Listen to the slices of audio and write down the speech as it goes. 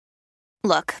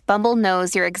Look, Bumble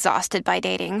knows you're exhausted by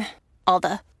dating. All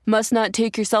the must not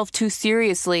take yourself too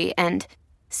seriously and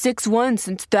 6'1"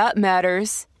 since that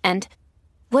matters. And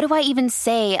what do I even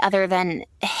say other than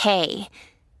hey?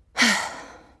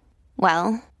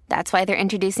 Well, that's why they're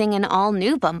introducing an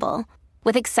all-new Bumble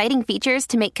with exciting features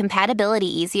to make compatibility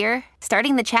easier,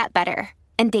 starting the chat better,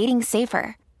 and dating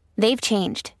safer. They've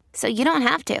changed, so you don't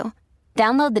have to.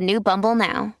 Download the new Bumble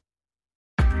now.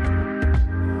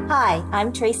 Hi,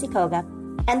 I'm Tracy Koga,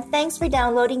 and thanks for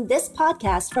downloading this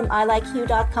podcast from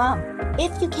ilikeyou.com.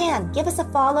 If you can, give us a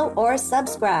follow or a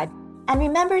subscribe. And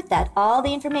remember that all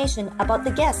the information about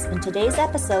the guests in today's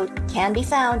episode can be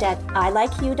found at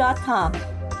ilikeyou.com.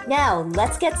 Now,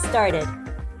 let's get started.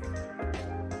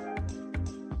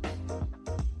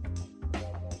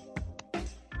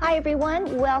 Hi,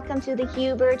 everyone. Welcome to the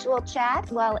Hue Virtual Chat.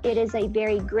 Well, it is a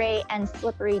very gray and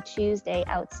slippery Tuesday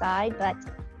outside, but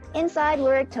inside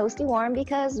we're toasty warm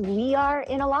because we are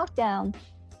in a lockdown.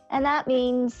 And that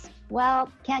means,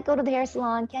 well, can't go to the hair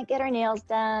salon, can't get our nails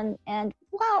done, and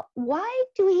well, why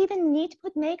do we even need to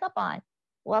put makeup on?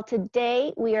 Well,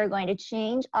 today we are going to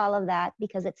change all of that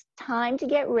because it's time to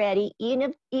get ready,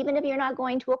 even if you're not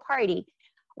going to a party.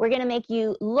 We're going to make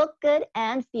you look good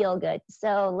and feel good.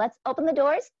 So let's open the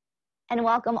doors and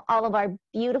welcome all of our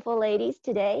beautiful ladies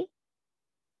today.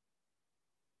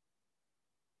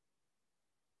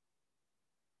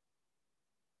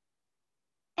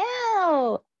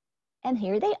 Oh, and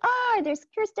here they are. There's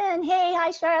Kirsten. Hey, hi,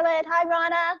 Charlotte. Hi,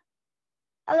 Rana.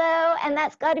 Hello, and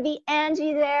that's got to be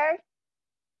Angie there.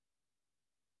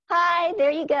 Hi,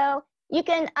 there you go. You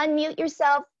can unmute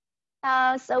yourself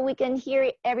so we can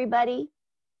hear everybody.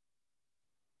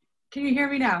 Can you hear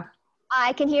me now?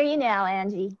 I can hear you now,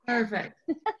 Angie. Perfect.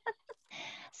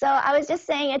 So I was just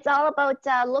saying it's all about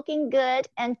looking good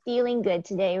and feeling good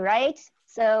today, right?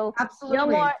 So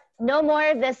absolutely. No more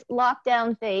of this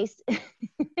lockdown face.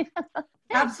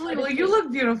 Absolutely. Well, you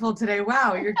look beautiful today.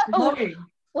 Wow, you're glowing.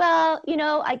 Well,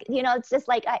 it's just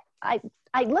like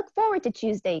I look forward to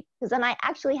Tuesday because then I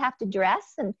actually have to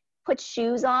dress and put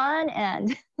shoes on.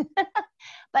 And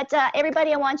but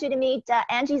everybody, I want you to meet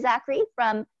Angie Zachary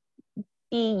from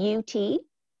BUT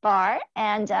Bar.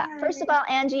 And first of all,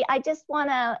 Angie, I just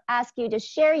want to ask you to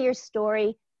share your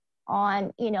story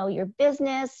on, your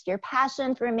business, your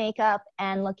passion for makeup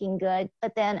and looking good,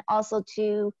 but then also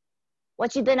to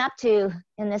what you've been up to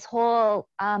in this whole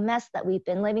mess that we've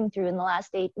been living through in the last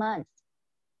 8 months.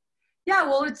 Yeah,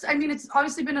 well, it's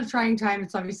obviously been a trying time.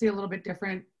 It's obviously a little bit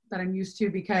different than I'm used to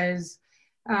because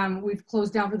we've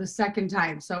closed down for the second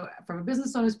time. So from a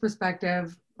business owner's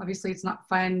perspective, obviously it's not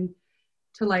fun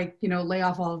to lay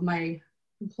off all of my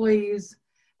employees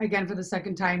again for the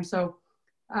second time. So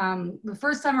the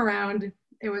first time around,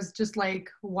 it was just like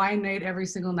wine night every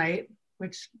single night,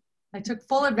 which I took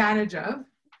full advantage of.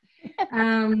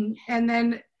 And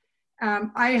then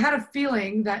I had a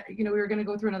feeling that, we were going to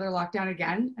go through another lockdown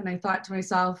again. And I thought to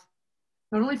myself,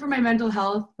 not only for my mental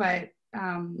health, but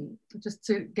just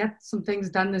to get some things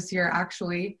done this year,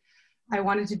 actually, I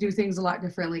wanted to do things a lot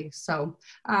differently. So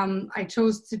I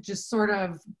chose to just sort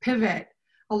of pivot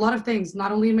a lot of things,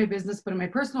 not only in my business, but in my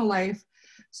personal life,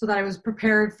 so that I was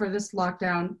prepared for this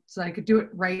lockdown so that I could do it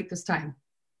right this time.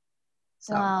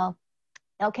 So. Wow.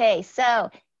 Okay. So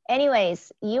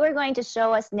anyways, you are going to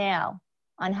show us now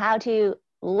on how to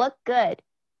look good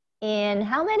in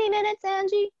how many minutes,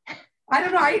 Angie? I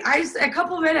don't know. I a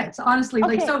couple of minutes, honestly.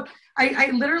 Okay.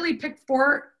 I literally picked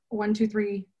four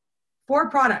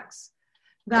products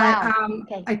that wow.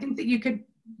 Okay. I think that you could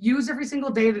use every single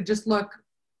day to just look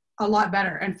a lot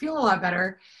better and feel a lot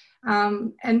better.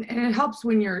 And it helps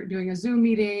when you're doing a Zoom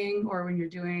meeting or when you're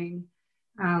doing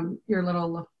your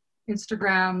little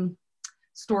Instagram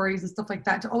stories and stuff like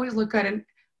that, to always look good. And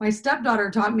my stepdaughter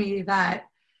taught me that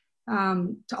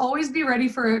to always be ready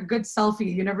for a good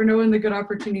selfie. You never know when the good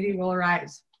opportunity will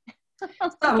arise.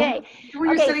 So okay.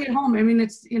 when you're sitting at home,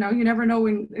 it's, you never know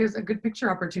when there's a good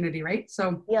picture opportunity, right?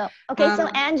 So yeah. Okay. So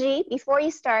Angie, before you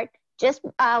start, just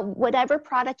whatever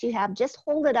product you have, just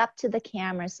hold it up to the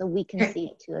camera so we can see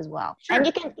it too as well. Sure.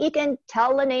 And you can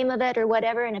tell the name of it or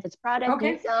whatever. And if it's product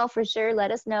you sell, for sure, let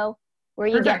us know where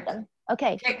you get them.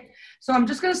 Okay. So I'm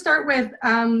just going to start with,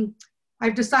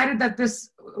 I've decided that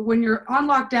when you're on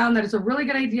lockdown, that it's a really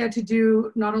good idea to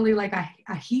do not only like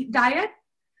a heat diet.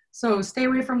 So stay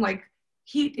away from like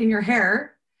heat in your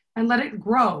hair and let it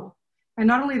grow. And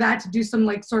not only that, to do some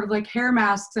sort of hair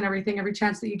masks and everything every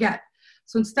chance that you get.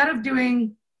 So instead of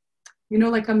doing,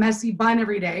 like a messy bun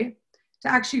every day, to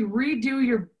actually redo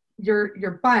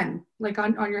your bun,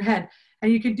 on your head.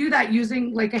 And you could do that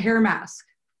using a hair mask.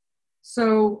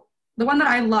 So the one that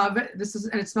I love, and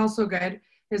it smells so good,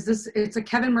 is this, it's a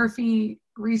Kevin Murphy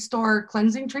Restore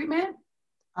Cleansing Treatment.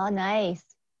 Oh, nice.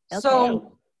 Okay.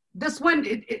 So this one,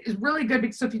 it is really good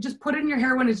because so if you just put it in your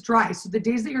hair when it's dry, so the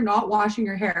days that you're not washing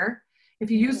your hair, if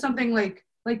you use something like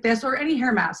this or any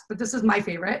hair mask, but this is my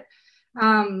favorite,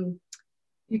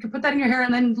 you can put that in your hair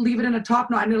and then leave it in a top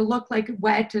knot and it'll look like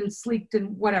wet and sleeked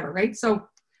and whatever, right? So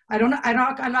I'm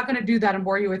not going to do that and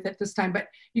bore you with it this time, but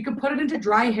you can put it into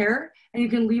dry hair and you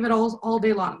can leave it all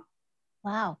day long.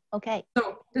 Wow. Okay.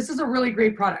 So this is a really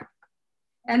great product.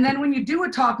 And then when you do a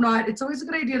top knot, it's always a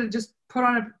good idea to just put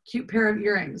on a cute pair of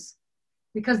earrings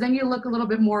because then you look a little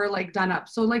bit more like done up.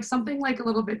 So like something like a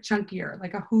little bit chunkier,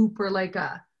 like a hoop or like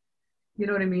a, you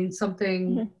know what I mean?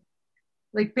 Something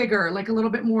like bigger, like a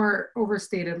little bit more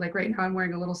overstated. Like right now I'm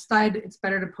wearing a little stud. It's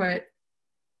better to put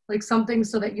like something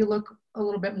so that you look a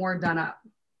little bit more done up.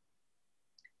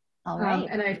 All right.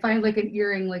 And I find like an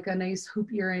earring, like a nice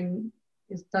hoop earring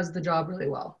does the job really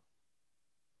well.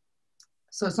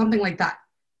 So something like that.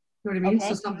 You know what I mean?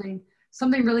 Okay. So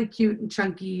something really cute and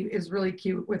chunky is really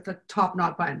cute with a top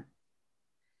knot bun.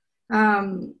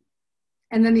 And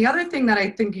then the other thing that I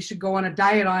think you should go on a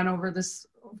diet on over this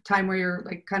time where you're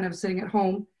like kind of sitting at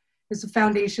home is a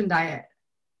foundation diet.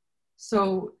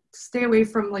 So stay away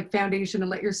from like foundation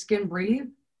and let your skin breathe.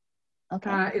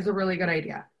 Okay. Is a really good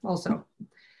idea also.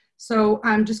 So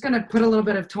I'm just going to put a little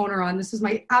bit of toner on. This is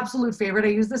my absolute favorite. I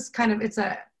use this it's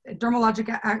a dermalogic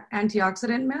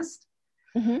antioxidant mist.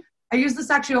 Mm-hmm. I use this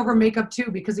actually over makeup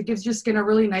too, because it gives your skin a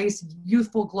really nice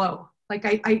youthful glow. Like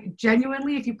I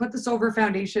genuinely, if you put this over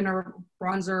foundation or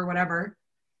bronzer or whatever,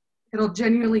 it'll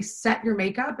genuinely set your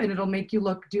makeup and it'll make you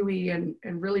look dewy and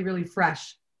really, really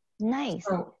fresh. Nice.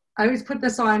 So I always put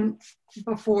this on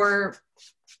before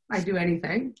I do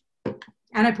anything.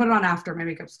 And I put it on after my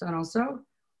makeup's done also.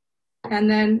 And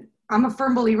then I'm a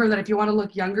firm believer that if you want to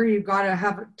look younger, you've got to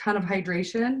have a ton of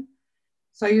hydration.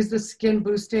 So I use the skin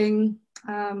boosting,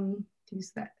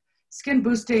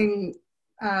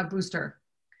 booster.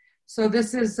 So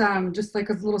this is just like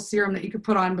a little serum that you could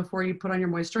put on before you put on your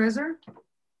moisturizer.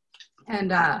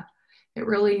 And it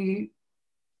really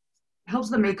helps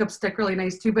the makeup stick really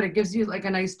nice too, but it gives you like a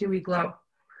nice dewy glow.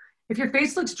 If your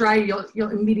face looks dry, you'll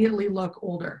immediately look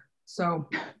older. So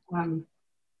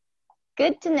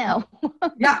good to know.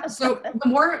 yeah. So the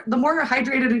more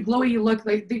hydrated and glowy you look,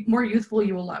 like the more youthful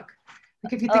you will look.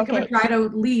 Like if you think of a dried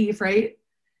out leaf, right?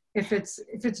 If it's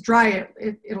dry,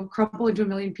 it'll crumple into a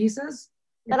million pieces.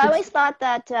 But I always thought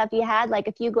that if you had like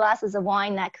a few glasses of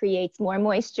wine, that creates more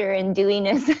moisture and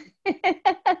dewiness.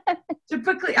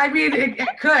 Typically, I mean,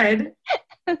 it could,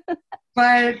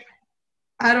 but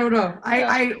I don't know.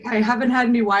 I haven't had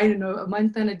any wine in a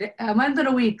month and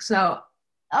a week. So.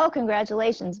 Oh,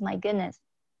 congratulations. My goodness.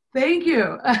 Thank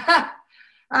you.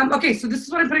 Okay, so this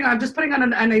is what I'm putting on. I'm just putting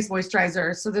on a nice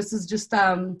moisturizer. So this is just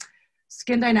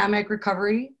Skin Dynamic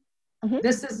Recovery. Mm-hmm.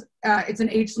 This is, it's an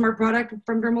Age Smart product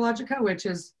from Dermalogica, which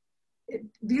is,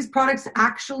 these products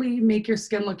actually make your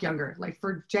skin look younger, like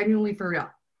genuinely for real.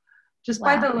 Just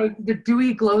by the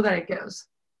dewy glow that it gives.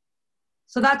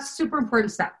 So that's super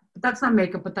important step. But that's not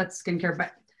makeup, but that's skincare.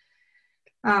 But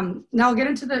now I'll get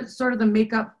into the sort of the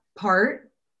makeup part.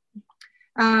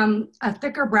 A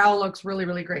thicker brow looks really,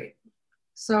 really great.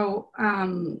 So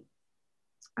I'm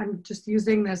just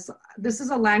using this. This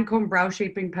is a Lancome brow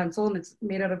shaping pencil and it's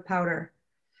made out of powder.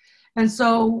 And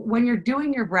so when you're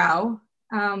doing your brow,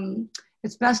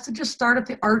 it's best to just start at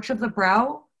the arch of the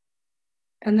brow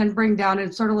and then bring down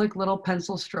and sort of like little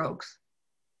pencil strokes.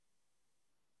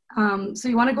 So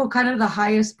you want to go kind of the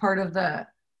highest part of the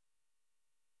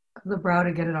brow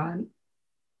to get it on.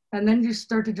 And then you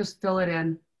start to just fill it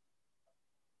in.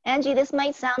 Angie, this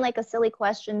might sound like a silly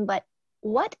question, but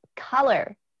what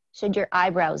color should your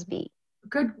eyebrows be?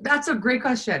 Good. That's a great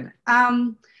question.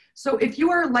 So if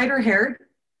you are lighter haired,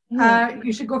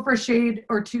 you should go for a shade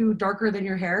or two darker than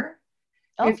your hair.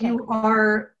 Okay. If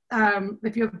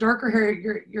you have darker hair,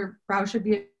 your brow should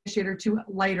be a shade or two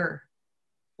lighter.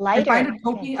 Lighter. I find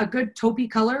a good taupey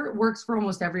color works for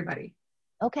almost everybody.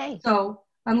 Okay. So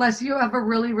unless you have a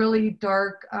really, really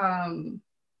dark,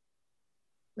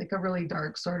 like a really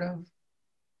dark sort of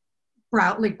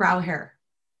brow hair.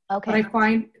 Okay. But I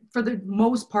find for the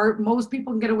most part, most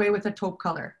people can get away with a taupe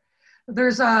color.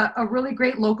 There's a really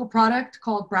great local product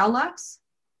called Brow Lux.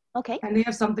 Okay. And they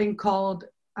have something called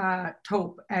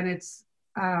taupe, and it's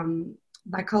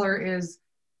that color is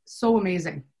so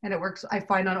amazing, and it works, I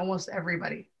find, on almost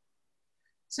everybody.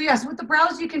 So yes, with the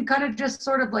brows, you can kind of just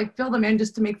sort of like fill them in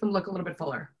just to make them look a little bit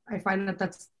fuller. I find that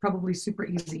that's probably super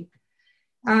easy.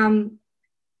 I'm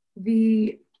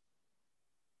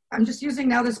just using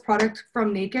now this product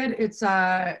from Naked. It's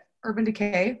Urban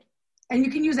Decay, And you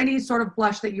can use any sort of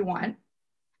blush that you want.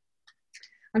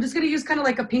 I'm just going to use kind of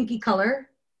like a pinky color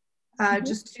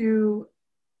just to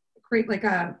create like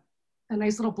a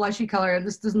nice little blushy color. And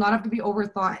this does not have to be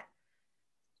overthought.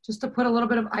 Just to put a little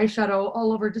bit of eyeshadow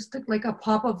all over, just to, like a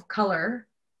pop of color.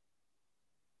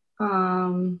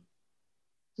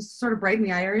 Just sort of brighten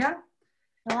the eye area.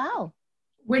 Wow.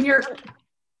 When you're...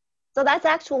 So that's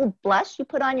actual blush you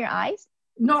put on your eyes?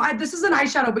 No, this is an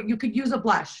eyeshadow, but you could use a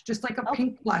blush, just like a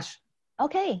pink blush.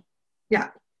 Okay. Yeah.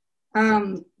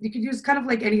 You could use kind of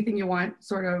like anything you want,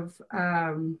 sort of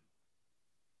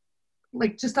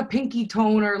like just a pinky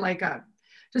tone or like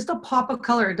just a pop of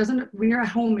color. It doesn't, when you're at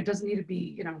home, it doesn't need to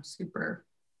be, you know, super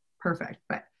perfect.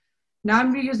 But now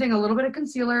I'm using a little bit of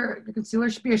concealer. The concealer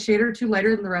should be a shade or two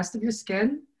lighter than the rest of your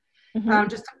skin,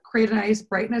 just to create a nice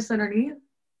brightness underneath.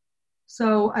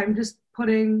 So I'm just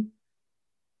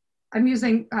I'm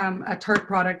using a Tarte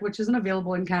product, which isn't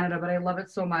available in Canada, but I love it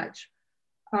so much.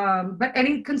 But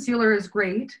any concealer is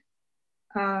great.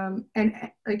 And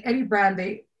like any brand,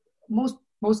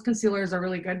 most concealers are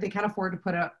really good. They can't afford to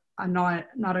put a not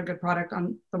a good product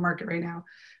on the market right now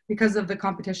because of the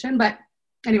competition. But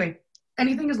anyway,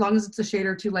 anything as long as it's a shade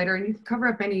or two lighter, and you can cover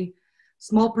up any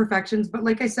small imperfections. But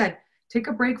like I said, take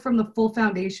a break from the full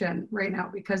foundation right now,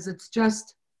 because it's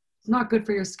not good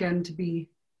for your skin to be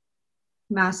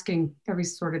masking every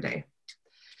sort of day.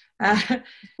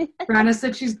 Brana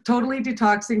said she's totally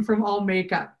detoxing from all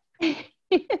makeup.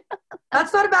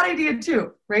 That's not a bad idea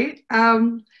too, right?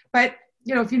 But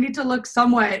you know, if you need to look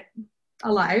somewhat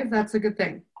alive, that's a good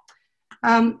thing.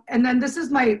 And then this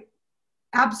is my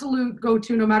absolute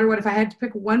go-to, no matter what. If I had to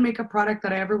pick one makeup product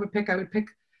that I ever would pick, I would pick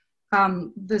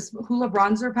this Hoola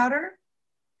bronzer powder.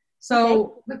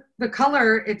 So the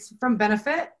color, it's from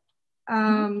Benefit.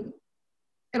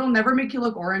 It'll never make you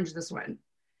look orange, this one.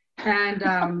 And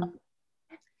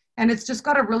and it's just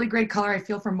got a really great color, I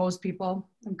feel, for most people.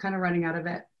 I'm kind of running out of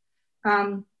it.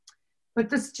 But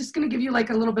this is just going to give you like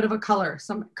a little bit of a color,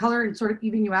 some color, and sort of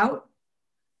even you out.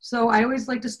 So I always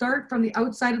like to start from the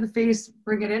outside of the face,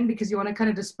 bring it in, because you want to kind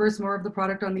of disperse more of the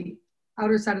product on the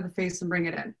outer side of the face and bring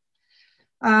it in.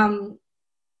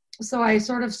 So I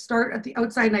sort of start at the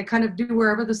outside and I kind of do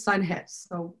wherever the sun hits.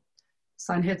 So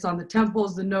sun hits on the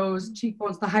temples, the nose,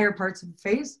 cheekbones, the higher parts of the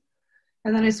face.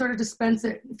 And then I sort of dispense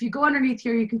it. If you go underneath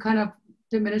here, you can kind of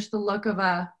diminish the look of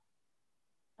a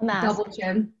double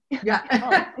chin.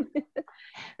 Yeah.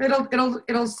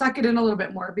 It'll suck it in a little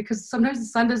bit more, because sometimes the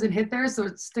sun doesn't hit there, so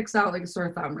it sticks out like a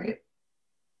sore thumb, right?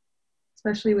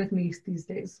 Especially with me these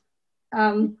days.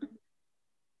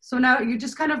 So now you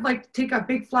just kind of like take a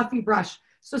big fluffy brush.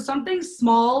 So something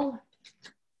small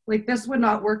like this would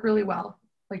not work really well,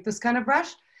 like this kind of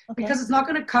brush, because it's not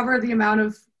going to cover the amount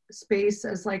of space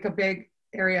as like a big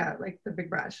area, like the big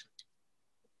brush.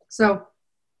 So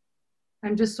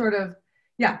I'm just sort of,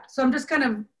 so I'm just kind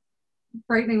of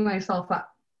brightening myself up.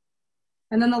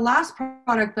 And then the last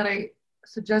product that I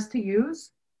suggest to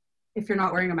use, if you're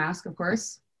not wearing a mask, of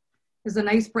course, is a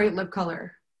nice bright lip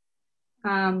color.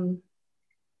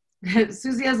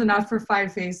 Susie has enough for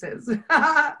 5 faces.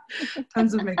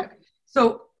 Tons of makeup.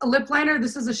 So a lip liner,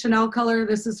 this is a Chanel color.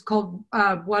 This is called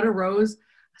What a Rose.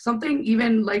 Something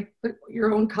even like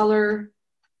your own color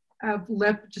of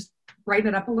lip, just brighten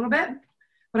it up a little bit.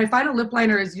 But I find a lip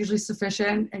liner is usually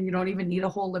sufficient, and you don't even need a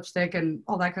whole lipstick and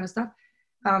all that kind of stuff,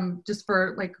 just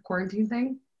for like a quarantine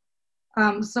thing.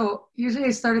 So usually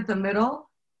I start at the middle,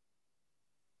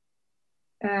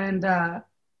 and I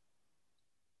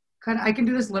can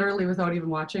do this literally without even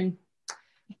watching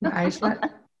my eyes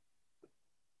shut.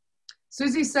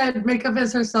 Susie said makeup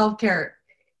is her self-care.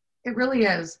 It really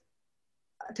is.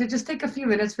 To just take a few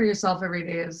minutes for yourself every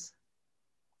day is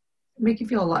make you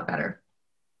feel a lot better.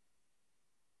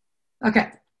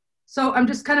 Okay, so I'm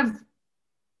just kind of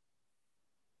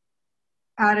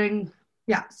adding,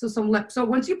 so some lip. So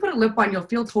once you put a lip on, you'll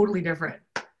feel totally different.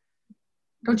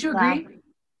 Don't you agree? Wow.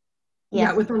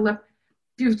 Yeah, with the lip.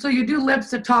 So you do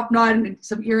lips, a top knot, and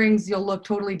some earrings, you'll look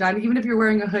totally done, even if you're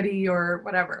wearing a hoodie or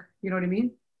whatever. You know what I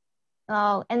mean?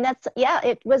 Oh, and that's,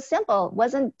 it was simple.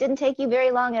 Didn't take you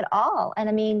very long at all. And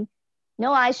I mean,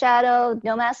 no eyeshadow,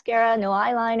 no mascara, no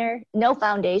eyeliner, no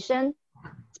foundation.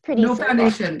 It's pretty simple. No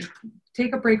foundation.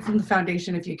 Take a break from the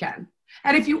foundation if you can.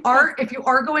 And if you are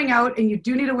going out and you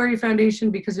do need to wear your foundation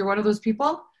because you're one of those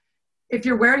people, if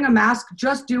you're wearing a mask,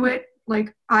 just do it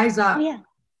like eyes up. Yeah.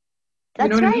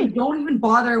 That's you know what right. I mean? Don't even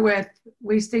bother with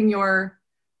wasting your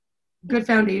good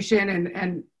foundation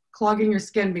and clogging your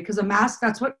skin, because a mask,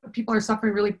 that's what people are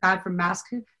suffering really bad from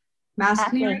masking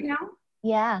right now.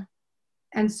 Yeah.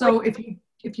 And so if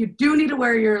you do need to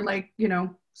wear your, like,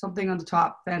 something on the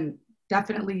top, then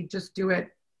definitely just do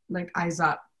it like eyes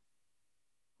up.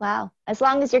 Wow. As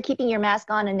long as you're keeping your mask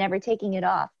on and never taking it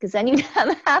off, because then you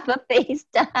have half a face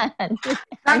done.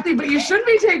 Exactly, but you shouldn't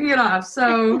be taking it off.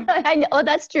 So I know. Oh,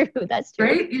 that's true. That's true.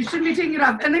 right, you shouldn't be taking it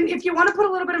off. And then if you want to put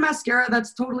a little bit of mascara,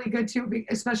 that's totally good too,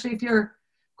 especially if you're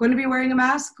going to be wearing a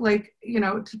mask, like, you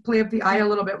know, to play up the eye a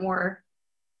little bit more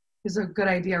is a good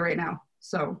idea right now.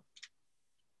 So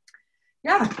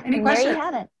yeah, any And questions? there you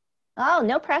have it. Oh,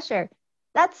 no pressure.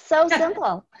 That's so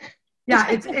simple. Yeah,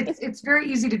 it's very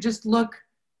easy to just look,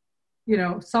 you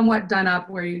know, somewhat done up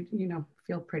where you know,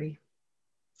 feel pretty.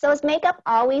 So has makeup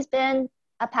always been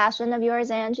a passion of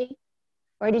yours, Angie?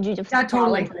 Or did you just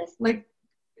fall into this? Like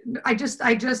I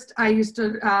used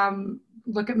to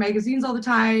look at magazines all the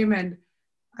time, and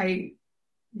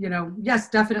you know, yes,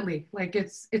 definitely. Like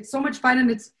it's so much fun and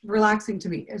it's relaxing to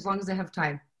me as long as I have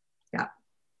time. Yeah.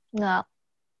 No.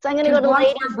 So I'm going to go to blondes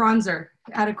ladies. wear bronzer?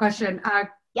 I had a question.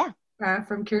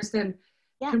 From Kirsten.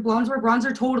 Yeah. Can blondes wear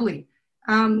bronzer? Totally.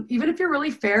 Even if you're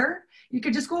really fair, you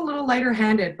could just go a little lighter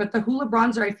handed, but the Hoola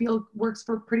bronzer I feel works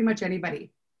for pretty much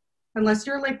anybody. Unless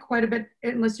you're like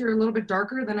unless you're a little bit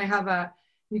darker, then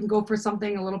you can go for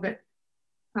something a little bit,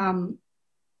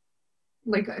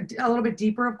 like a little bit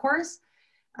deeper, of course.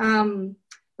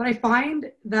 But I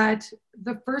find that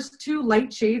the first two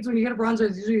light shades, when you get a bronzer,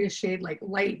 is usually a shade like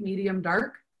light, medium,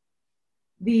 dark.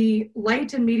 The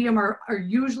light and medium are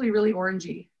usually really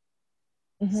orangey.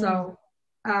 Mm-hmm. So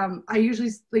I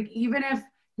usually, like, even if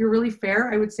you're really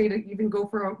fair, I would say to even go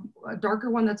for a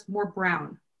darker one that's more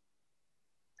brown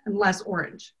and less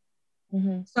orange.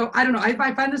 Mm-hmm. So I don't know.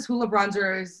 I find this Hoola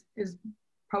bronzer is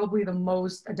probably the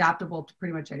most adaptable to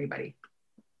pretty much anybody.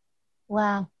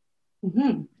 Wow.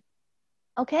 Mm-hmm.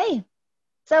 Okay.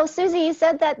 So Susie, you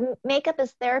said that makeup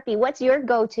is therapy. What's your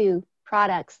go-to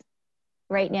products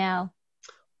right now?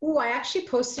 Oh, I actually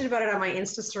posted about it on my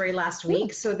Insta story last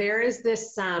week. So there is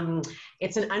this,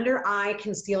 it's an under eye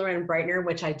concealer and brightener,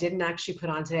 which I didn't actually put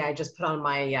on today. I just put on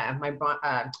my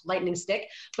lightning stick,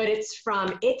 but it's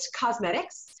from It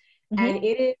Cosmetics. Mm-hmm. And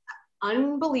it is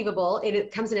unbelievable.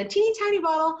 It comes in a teeny tiny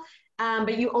bottle,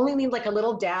 but you only need like a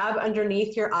little dab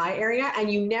underneath your eye area,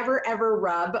 and you never ever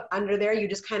rub under there. You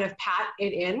just kind of pat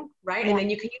it in, right? Yeah. And then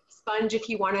you can use a sponge if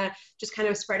you want to just kind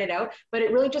of spread it out, but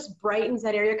it really just brightens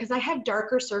that area, because I have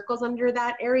darker circles under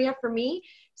that area for me.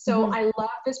 So mm-hmm. I love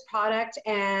this product,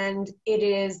 and it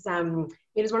is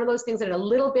one of those things that a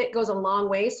little bit goes a long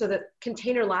way. So the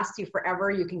container lasts you forever.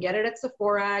 You can get it at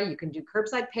Sephora. You can do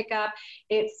curbside pickup.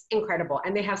 It's incredible.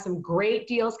 And they have some great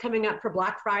deals coming up for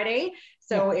Black Friday.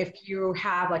 So if you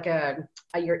have like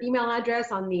your email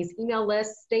address on these email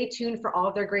lists, stay tuned for all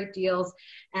of their great deals.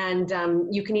 And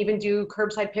you can even do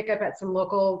curbside pickup at some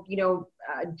local,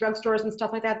 drugstores and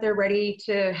stuff like that. They're ready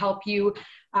to help you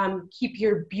keep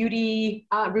your beauty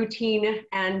routine.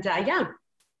 And yeah.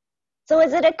 So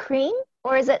is it a cream,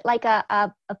 or is it like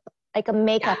a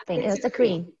makeup thing? It's a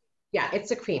cream. Yeah,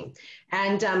 it's a cream.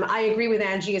 And I agree with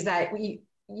Angie, is that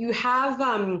you have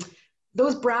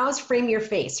those brows frame your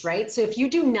face, right? So if you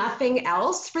do nothing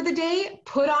else for the day,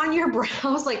 put on your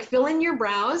brows, like fill in your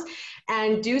brows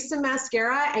and do some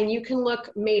mascara, and you can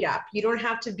look made up. You don't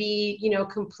have to be,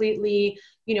 completely,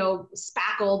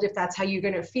 spackled if that's how you're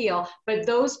going to feel. But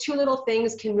those two little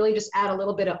things can really just add a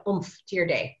little bit of oomph to your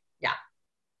day. Yeah.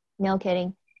 No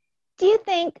kidding. Do you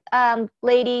think,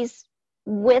 ladies,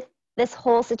 with this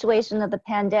whole situation of the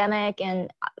pandemic and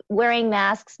wearing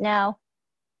masks now,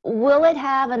 will it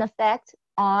have an effect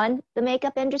on the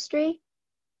makeup industry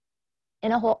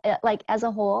in a whole, like as a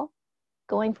whole,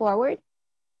 going forward?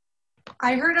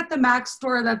 I heard at the MAC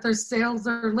store that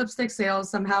their lipstick sales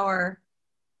somehow are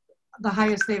the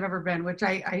highest they've ever been, which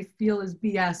I feel is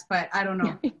BS, but I don't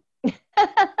know.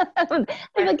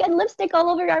 They've got lipstick all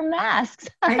over our masks.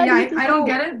 I don't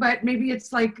get it, but maybe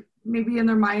it's like, maybe in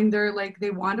their mind they're like,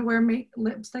 they want to wear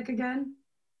lipstick again.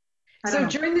 So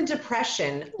during the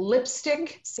Depression,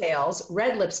 lipstick sales,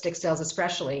 red lipstick sales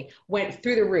especially, went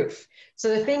through the roof.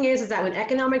 So the thing is that when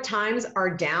economic times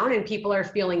are down and people are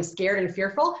feeling scared and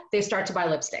fearful, they start to buy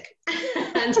lipstick.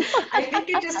 And I think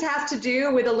it just has to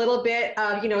do with a little bit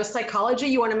of, psychology.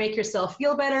 You want to make yourself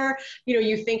feel better.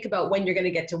 You think about when you're going to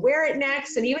get to wear it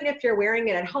next. And even if you're wearing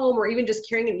it at home or even just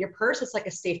carrying it in your purse, it's like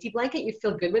a safety blanket. You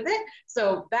feel good with it.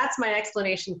 So that's my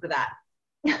explanation for that.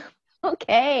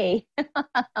 Okay.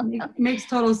 Makes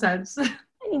total sense.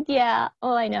 Yeah.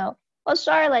 Oh, I know. Well,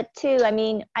 Charlotte too. I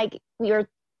mean,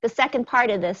 the second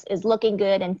part of this is looking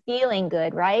good and feeling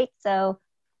good, right? So,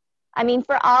 I mean,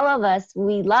 for all of us,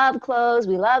 we love clothes,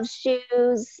 we love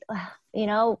shoes,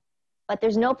 but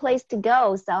there's no place to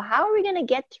go. So how are we going to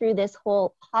get through this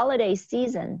whole holiday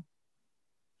season?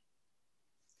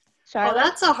 Charlotte? Well,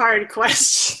 that's a hard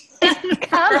question.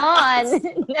 Come on.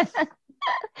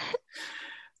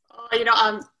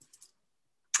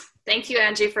 Thank you,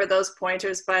 Angie, for those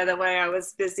pointers, by the way. I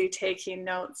was busy taking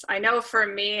notes. I know for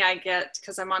me,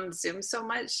 because I'm on Zoom so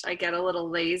much, I get a little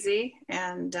lazy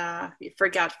and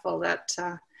forgetful that,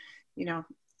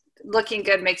 looking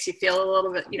good makes you feel a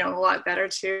little bit, a lot better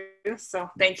too.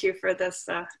 So thank you for this.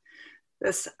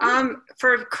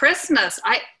 For Christmas,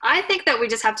 I think that we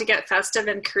just have to get festive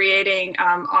in creating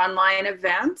online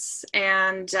events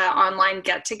and online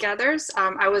get-togethers.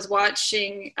 I was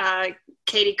watching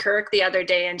Katie Couric the other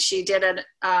day, and she did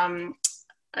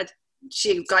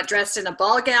she got dressed in a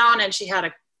ball gown, and she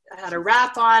had a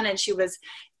wrap on, and she was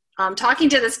talking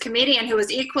to this comedian who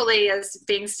was equally as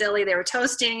being silly. They were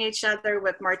toasting each other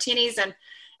with martinis, and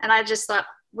I just thought,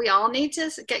 we all need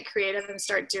to get creative and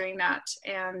start doing that,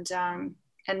 and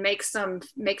make some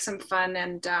fun,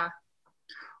 and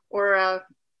or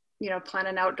plan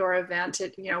an outdoor event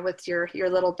with your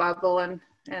little bubble and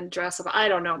dress up. I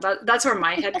don't know. That's where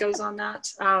my head goes on that.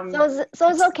 So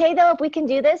it's okay though if we can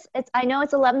do this. I know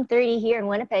it's 11:30 here in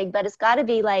Winnipeg, but it's got to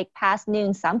be like past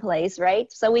noon someplace, right?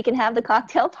 So we can have the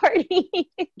cocktail party.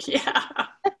 Yeah.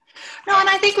 No, and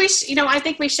I think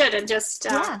we should, and just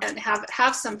and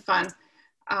have some fun.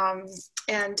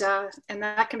 And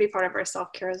that can be part of our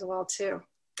self-care as well too,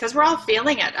 because we're all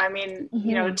feeling it. I mean,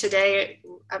 today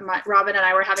Robin and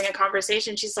I were having a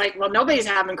conversation. She's like, well, nobody's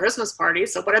having Christmas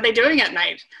parties, so what are they doing at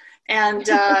night? And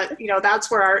that's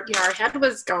where our head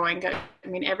was going. I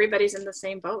mean, everybody's in the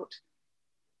same boat.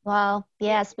 Well,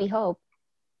 yes, we hope.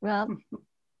 Well,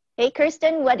 hey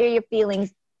Kirsten, what are your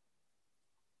feelings?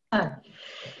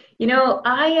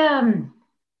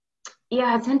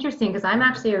 It's interesting because I'm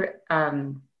actually,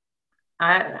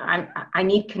 I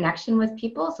need connection with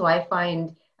people. So I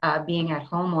find being at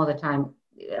home all the time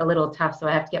a little tough. So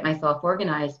I have to get myself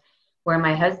organized, where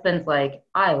my husband's like,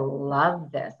 I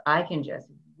love this. I can just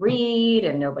read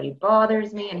and nobody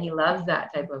bothers me. And he loves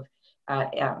that type of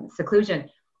seclusion.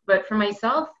 But for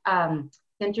myself, it's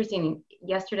interesting.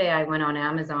 Yesterday I went on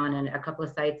Amazon and a couple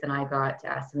of sites, and I got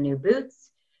some new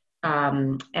boots.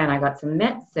 And I got some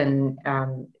mitts and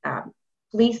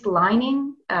fleece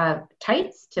lining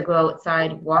tights to go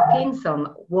outside walking,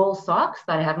 some wool socks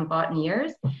that I haven't bought in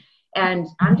years. And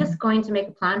I'm just going to make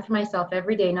a plan for myself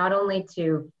every day, not only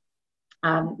to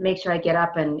make sure I get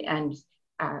up and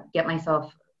get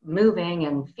myself moving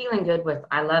and feeling good with,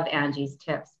 I love Angie's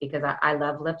tips because I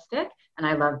love lipstick and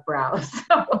I love brows.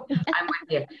 So I'm with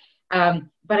you.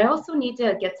 But I also need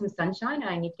to get some sunshine, and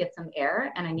I need to get some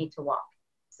air, and I need to walk.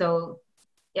 So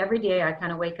every day I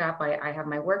kind of wake up, I have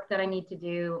my work that I need to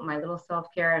do, my little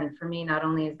self-care. And for me, not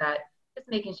only is that just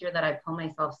making sure that I pull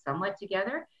myself somewhat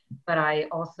together, but I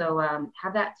also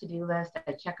have that to-do list.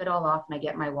 I check it all off and I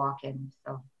get my walk in.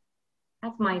 So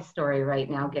that's my story right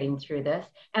now, getting through this.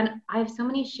 And I have so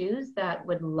many shoes that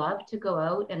would love to go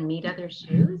out and meet other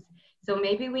shoes. So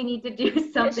maybe we need to do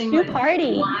something with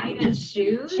party. Wine and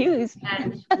shoes.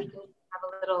 And we can have a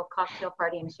little cocktail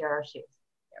party and share our shoes.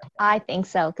 I think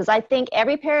so, because I think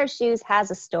every pair of shoes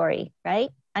has a story, right?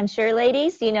 I'm sure,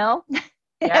 ladies, Yeah.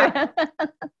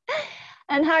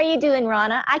 And how are you doing,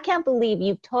 Rana? I can't believe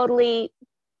you've totally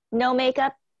no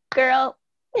makeup, girl.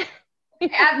 I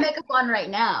have makeup on right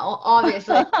now,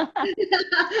 obviously.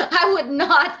 I would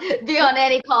not be on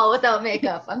any call without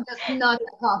makeup. I'm just not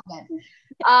that confident.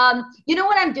 You know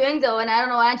what I'm doing though, and I don't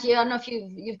know, Angie, I don't know if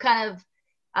you've kind of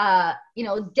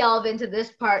delve into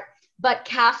this part, but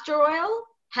castor oil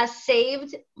has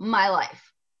saved my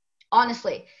life,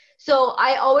 honestly. So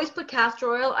I always put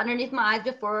castor oil underneath my eyes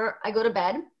before I go to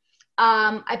bed.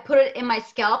 I put it in my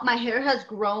scalp. My hair has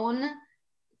grown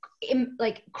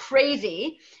like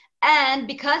crazy. And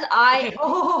because Okay,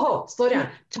 slow down.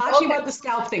 Talk to you about the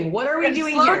scalp thing. What are we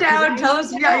doing here? Slow down. Tell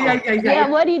us. Yeah.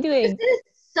 What are you doing? This is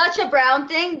such a brown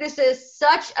thing. This is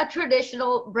such a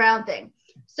traditional brown thing.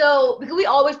 So because we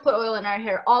always put oil in our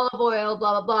hair, olive oil,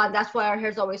 blah, blah, blah. And that's why our hair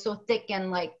is always so thick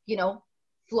and like,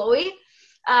 flowy.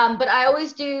 But I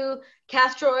always do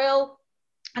castor oil.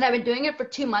 And I've been doing it for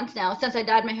 2 months now, since I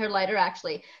dyed my hair lighter,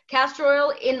 actually. Castor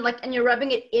oil and you're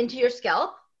rubbing it into your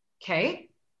scalp. Okay.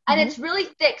 And it's really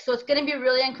thick, so it's going to be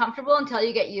really uncomfortable until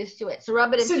you get used to it. So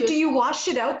rub it into So do you wash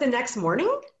it out the next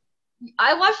morning?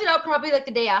 I wash it out probably like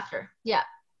the day after. Yeah.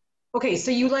 Okay,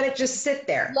 so you let it just sit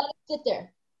there. Let it sit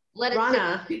there. Let it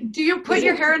Rana, sit there. Do you put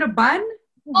your hair in a bun?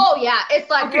 Oh, yeah. It's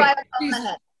like Okay. right on my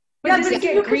head. Yeah, does but it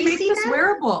get you can make greasy this then?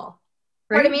 wearable.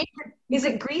 Right? Pardon me? is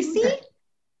it greasy?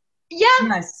 Yeah,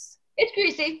 Yes. it's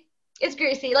greasy. It's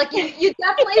greasy. Like you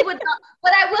definitely would not.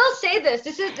 But I will say this.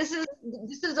 This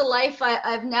is a life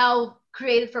I've now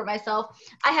created for myself.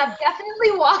 I have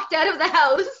definitely walked out of the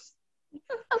house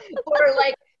Or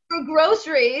like for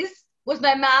groceries, was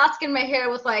my mask and my hair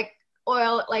with like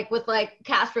oil, like with like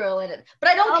castor oil in it. But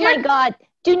I don't care. Oh my God.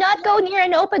 Do not go near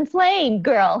an open flame,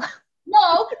 girl.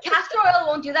 No, castor oil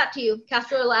won't do that to you.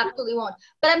 Castor oil absolutely won't.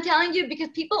 But I'm telling you, because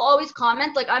people always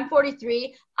comment, like I'm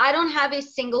 43, I don't have a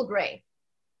single gray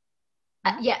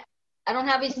yet. I don't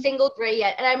have a single gray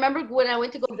yet. And I remember when I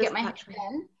went to go get my hair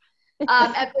done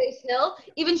at Grace Hill,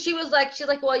 even she's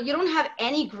like, well, you don't have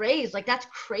any grays. Like that's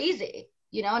crazy,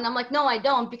 you know? And I'm like, no, I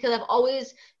don't, because I've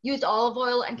always used olive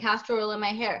oil and castor oil in my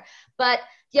hair. But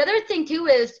the other thing too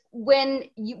is when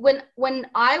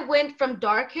I went from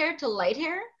dark hair to light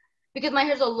hair, because my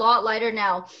hair's a lot lighter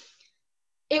now,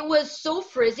 it was so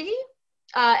frizzy.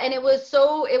 And it was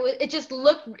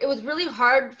really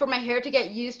hard for my hair to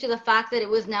get used to the fact that it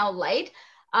was now light.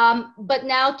 But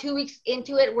now 2 weeks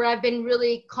into it, where I've been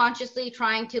really consciously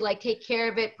trying to like take care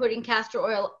of it, putting castor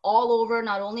oil all over,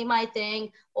 not only my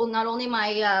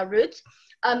roots,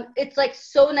 it's like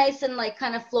so nice and like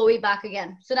kind of flowy back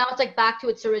again. So now it's like back to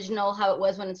its original, how it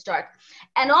was when it's dark.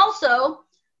 And also,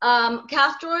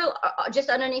 castor oil just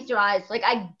underneath your eyes. Like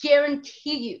I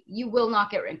guarantee you will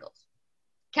not get wrinkles.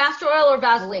 Castor oil or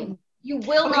Vaseline, you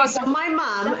will not. So my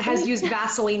mom has used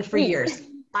Vaseline for years.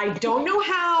 I don't know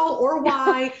how or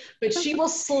why, but she will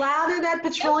slather that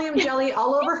petroleum jelly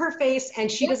all over her face,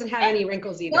 and she doesn't have any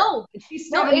wrinkles either. No, and she's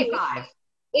 75.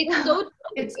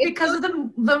 It's because of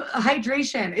the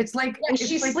hydration. It's like, and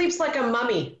she sleeps like a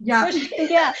mummy. Yeah.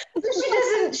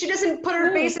 So she doesn't put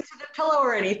her face into the pillow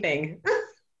or anything.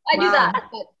 I do that,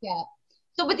 but yeah.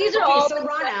 So, but these are all. So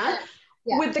Rana,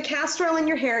 with the castor oil in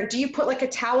your hair, do you put like a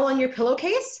towel on your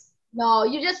pillowcase? No,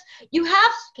 you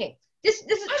have, okay, this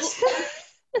is,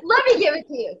 let me give it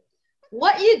to you.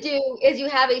 What you do is you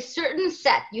have a certain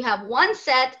set. You have one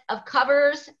set of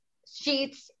covers,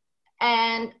 sheets,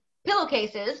 and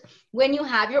pillowcases when you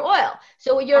have your oil.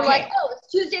 So you're like, oh,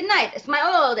 it's Tuesday night. It's my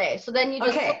oil day. So then you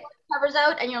just put the covers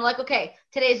out and you're like, okay,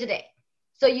 today's the day.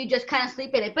 So you just kind of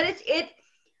sleep in it. But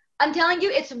I'm telling you,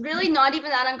 it's really not even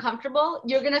that uncomfortable.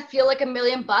 You're going to feel like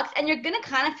 $1,000,000 and you're going to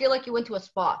kind of feel like you went to a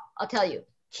spa. I'll tell you.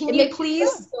 Can you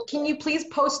please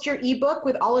post your ebook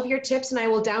with all of your tips and I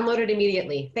will download it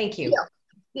immediately. Thank you.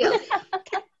 Yeah.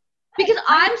 Because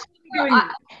I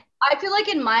feel like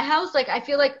in my house, like, I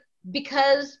feel like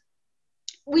because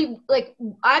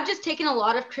I've just taken a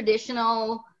lot of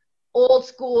traditional old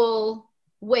school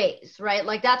ways, right?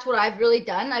 Like that's what I've really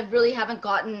done. I really haven't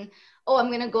gotten, I'm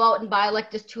going to go out and buy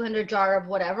like this 200 jar of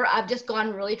whatever. I've just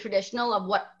gone really traditional of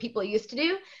what people used to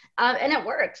do. And it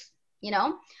works, you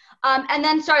know? And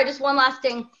then, sorry, just one last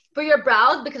thing for your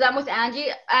brows, because I'm with Angie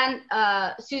and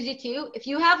Susie too. If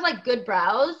you have like good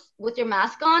brows with your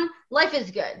mask on, life is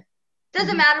good.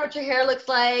 Doesn't matter what your hair looks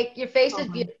like. Your face is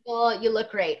beautiful. You look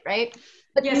great, right?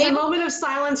 But yes, a moment of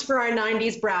silence for our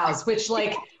 90s brows, which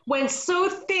like went so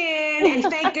thin, and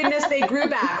thank goodness they grew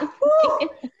back. Woo!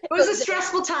 It was a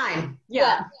stressful time.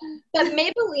 Yeah. But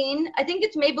Maybelline, I think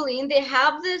it's Maybelline, they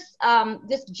have this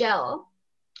this gel.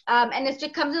 And it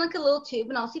just comes in like a little tube,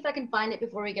 and I'll see if I can find it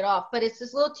before we get off. But it's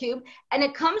this little tube, and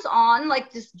it comes on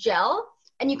like this gel,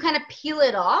 and you kind of peel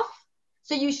it off.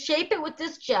 So you shape it with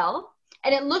this gel,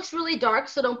 and it looks really dark,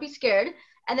 so don't be scared.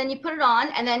 And then you put it on,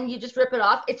 and then you just rip it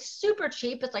off. It's super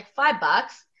cheap. It's like $5.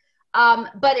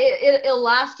 But it'll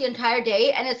last the entire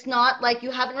day, and it's not like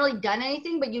you haven't really done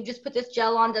anything, but you just put this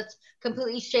gel on that's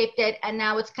completely shaped it, and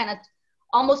now it's kind of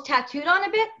almost tattooed on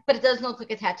a bit, but it doesn't look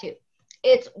like a tattoo.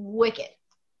 It's wicked.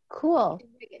 Cool.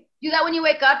 Do that when you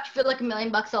wake up. You feel like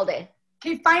 $1,000,000 all day.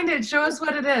 Okay, find it. Show us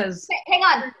what it is. Hang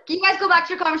on. Can you guys go back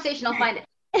to your conversation? I'll find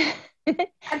it.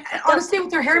 And honestly,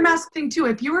 with your hair mask thing too,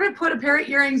 if you were to put a pair of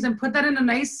earrings and put that in a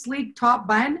nice sleek top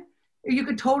bun, you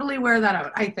could totally wear that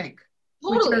out, I think.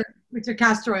 Totally. With your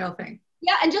castor oil thing.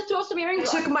 Yeah, and just throw some earrings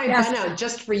on. I took my bun out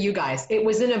just for you guys. It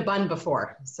was in a bun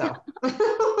before, so.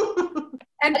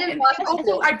 and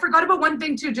also, I forgot about one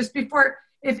thing too, just before,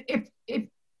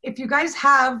 if you guys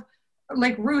have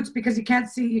like roots, because you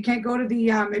can't go to the,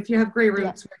 if you have gray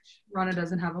roots, which Rana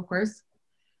doesn't have, of course,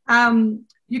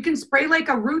 you can spray like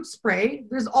a root spray.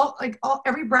 There's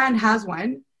every brand has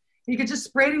one. You could just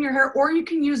spray it in your hair, or you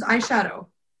can use eyeshadow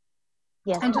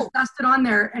and just dust it on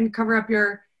there and cover up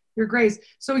your grays.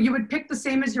 So you would pick the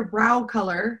same as your brow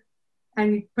color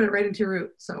and you put it right into your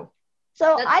root. So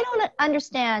I don't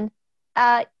understand.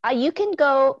 You can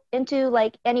go into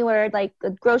like anywhere, like a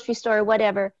grocery store or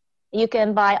whatever. You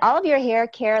can buy all of your hair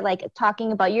care, like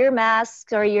talking about your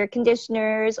masks or your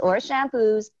conditioners or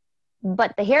shampoos,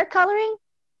 but the hair coloring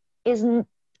is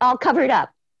all covered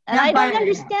up. And I don't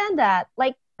understand that.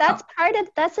 Like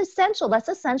that's essential. That's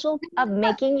essential of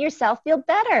making yourself feel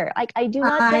better. Like I do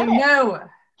not get it. I know.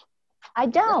 I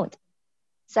don't.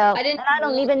 So I didn't. and I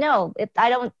don't even know if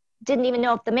didn't even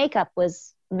know if the makeup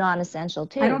was non-essential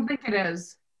too. I don't think it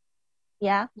is.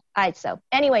 Yeah. All right. So,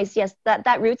 anyways, yes,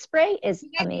 that root spray is You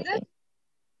guys do amazing.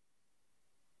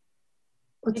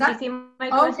 What's Did you that? see my Okay.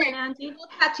 question, Angie?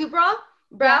 Tattoo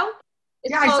brow.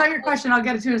 It's Yeah, I saw called- your question. I'll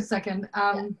get it to you in a second.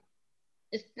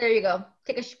 There you go.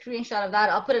 Take a screenshot of that.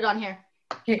 I'll put it on here.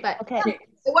 Okay. But Okay. yeah,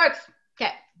 it works.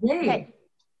 Okay. Yay. Okay.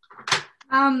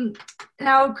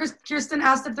 Now, Kirsten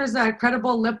asked if there's a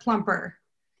credible lip plumper.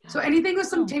 So anything with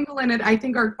some tingle in it, I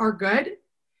think are good.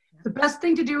 The best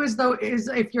thing to do is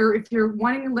if you're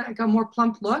wanting like a more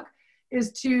plump look,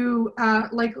 is to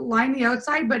like line the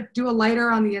outside, but do a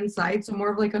lighter on the inside. So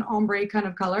more of like an ombre kind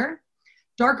of color.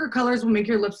 Darker colors will make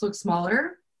your lips look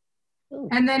smaller. Ooh.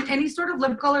 And then any sort of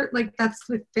lip color like that's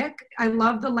thick. I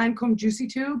love the Lancome Juicy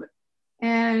Tube,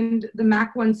 and the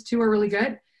MAC ones too are really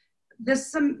good.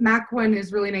 This MAC one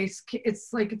is really nice.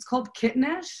 It's called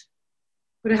Kittenish,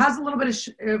 but it has a little bit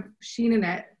of sheen in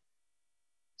it.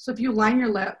 So if you line your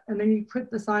lip and then you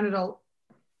put this on, it'll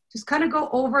just kind of go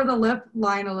over the lip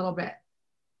line a little bit.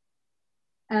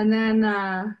 And then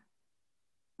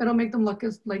it'll make them look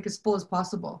as full as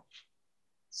possible.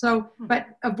 So, but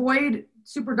avoid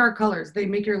super dark colors. They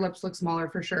make your lips look smaller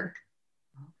for sure.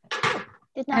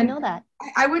 Did not know that.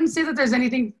 I wouldn't say that there's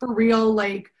anything for real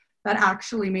like that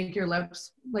actually make your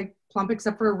lips like plump,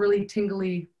 except for a really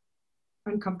tingly,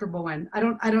 uncomfortable one. I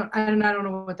don't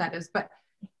know what that is, but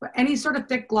any sort of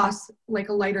thick gloss, like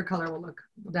a lighter color will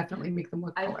definitely make them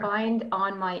look fuller. I find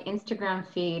on my Instagram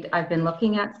feed, I've been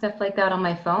looking at stuff like that on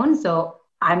my phone. So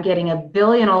I'm getting a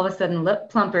billion all of a sudden lip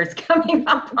plumpers coming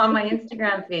up on my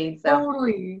Instagram feed. So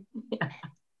Totally. Yeah.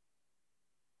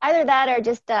 Either that or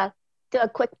just do a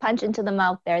quick punch into the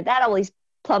mouth there. That always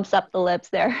plumps up the lips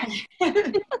there.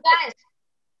 Guys,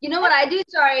 you know what I do?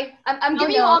 Sorry, I'm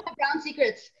giving you all my brown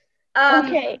secrets.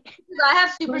 Okay. Because I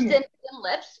have super thin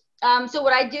lips. So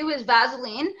what I do is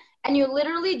Vaseline, and you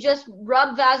literally just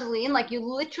rub Vaseline, like you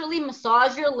literally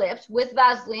massage your lips with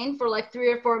Vaseline for like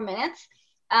 3 or 4 minutes,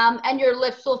 and your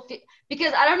lips will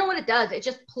because I don't know what it does. It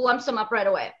just plumps them up right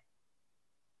away.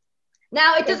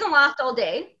 Now it doesn't last all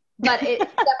day, but it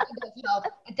definitely does help.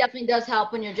 It definitely does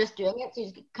help when you're just doing it. So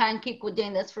you kind of keep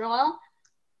doing this for a while.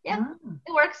 Yeah,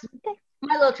 it works.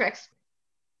 My little tricks.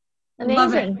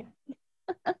 Amazing.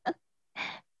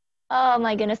 Oh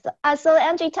my goodness. So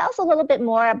Angie, tell us a little bit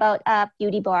more about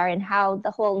Beauty Bar and how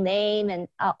the whole name and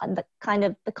the kind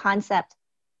of the concept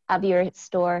of your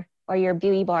store or your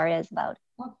Beauty Bar is about.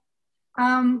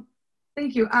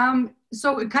 Thank you.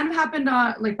 So it kind of happened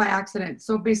like by accident.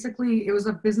 So basically it was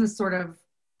a business sort of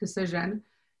decision.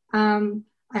 I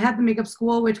had the makeup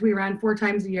school, which we ran 4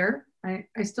 times a year.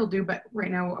 I still do, but right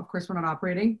now, of course, we're not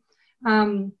operating.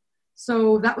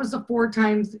 So that was 4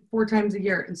 times a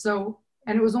year.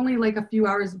 And it was only like a few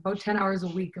hours, about 10 hours a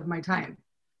week of my time.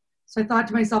 So I thought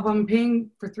to myself, I'm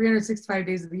paying for 365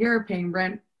 days of the year, paying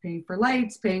rent, paying for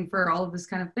lights, paying for all of this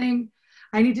kind of thing.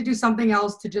 I need to do something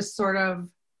else to just sort of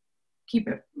keep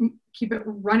it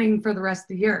running for the rest of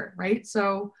the year, right?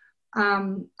 So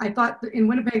I thought in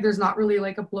Winnipeg, there's not really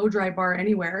like a blow dry bar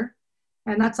anywhere.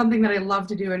 And that's something that I love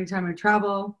to do anytime I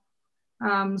travel.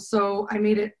 So I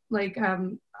made it like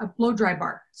a blow dry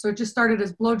bar. So it just started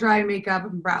as blow dry, makeup,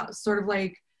 and brows, sort of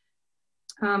like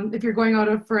if you're going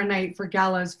out for a night, for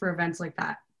galas, for events like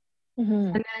that.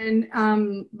 Mm-hmm. And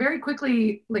then very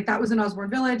quickly, like that was in Osborne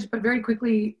Village, but very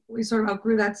quickly we sort of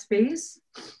outgrew that space.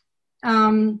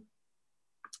 And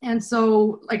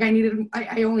so like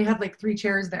I only had like 3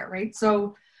 chairs there, right?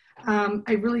 So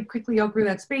I really quickly outgrew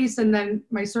that space. And then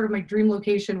my dream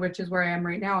location, which is where I am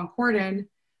right now in Corden,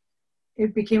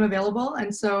 it became available.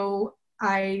 And so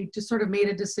I just sort of made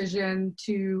a decision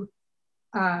to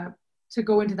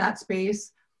go into that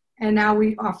space. And now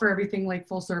we offer everything like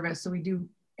full service. So we do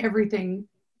everything,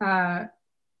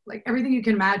 like everything you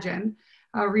can imagine.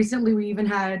 Recently, we even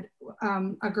had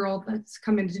a girl that's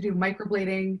come in to do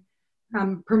microblading,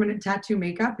 permanent tattoo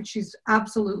makeup, but she's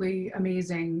absolutely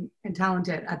amazing and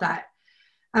talented at that.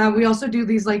 We also do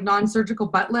these like non-surgical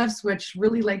butt lifts, which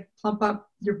really like plump up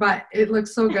your butt. It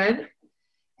looks so good.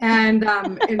 And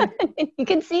you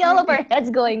can see all of our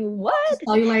heads going, what?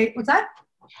 Cellulite, what's that?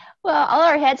 Well, all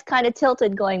our heads kind of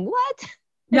tilted going, what?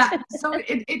 Yeah, so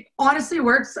it honestly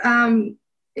works.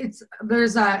 There's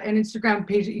an Instagram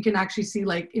page that you can actually see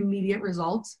like immediate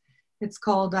results. It's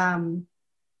called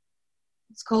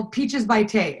Peaches by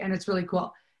Tay, and it's really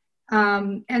cool.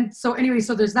 And so anyway,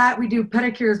 so there's that. We do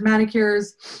pedicures,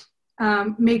 manicures,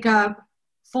 makeup,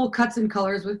 full cuts and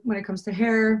colors when it comes to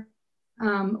hair,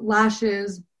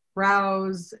 lashes,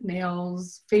 brows,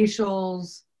 nails,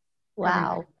 facials.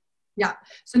 Wow. Everything. Yeah.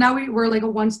 So now we're like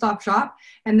a one-stop shop.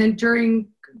 And then during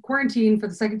quarantine for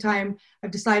the second time, I've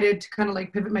decided to kind of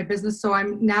like pivot my business. So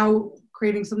I'm now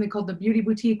creating something called the Beauty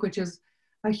Boutique, which is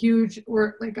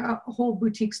we're like a whole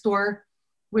boutique store,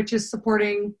 which is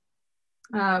supporting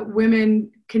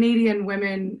Canadian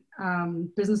women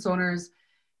business owners.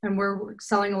 And we're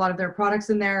selling a lot of their products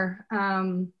in there.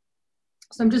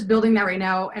 So I'm just building that right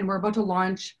now. And we're about to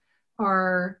launch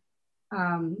our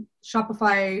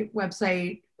Shopify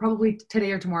website probably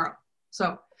today or tomorrow.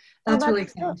 So that's really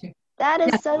exciting too. That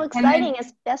is so exciting,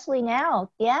 especially now.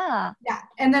 Yeah. Yeah.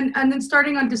 And then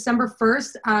starting on December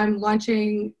 1st, I'm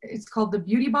launching, it's called the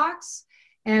Beauty Box.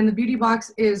 And the Beauty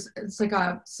Box it's like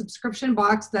a subscription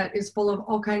box that is full of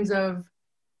all kinds of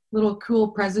little cool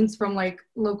presents from like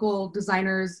local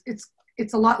designers.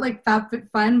 It's a lot like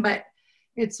FabFitFun, but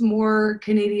it's more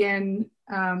Canadian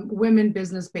women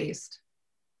business based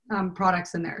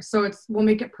products in there. So we'll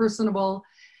make it personable,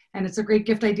 and it's a great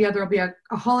gift idea. There'll be a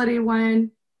holiday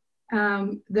one.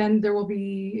 Then there will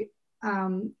be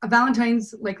a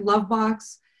Valentine's like love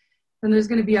box. Then there's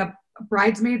going to be a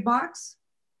bridesmaid box,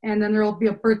 and then there will be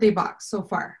a birthday box so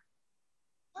far.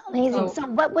 Amazing. So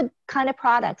what kind of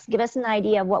products? Give us an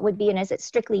idea of what would be, and is it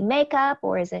strictly makeup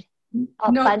or is it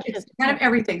a bunch it's kind of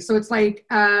everything. So it's like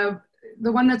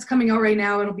the one that's coming out right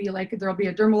now, it'll be like, there'll be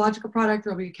a dermalogical product,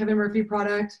 there'll be a Kevin Murphy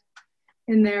product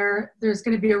in there. There's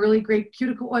going to be a really great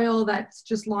cuticle oil that's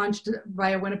just launched by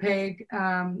a Winnipeg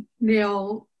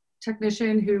nail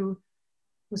technician who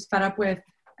was fed up with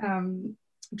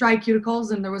dry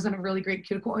cuticles, and there wasn't a really great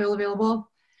cuticle oil available.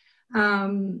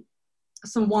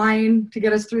 Some wine to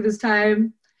get us through this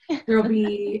time. There'll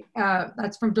be,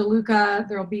 that's from DeLuca.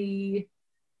 There'll be,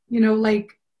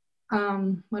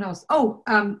 what else?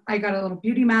 I got a little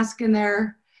beauty mask in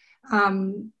there.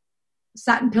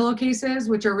 Satin pillowcases,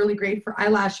 which are really great for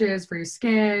eyelashes, for your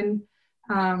skin,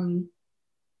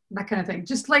 that kind of thing.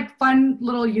 Just like fun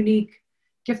little unique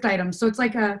gift items. So it's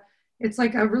like a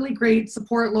really great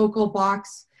support local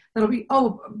box. That'll be,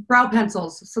 brow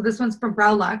pencils. So this one's from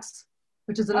Brow Luxe,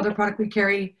 which is another product we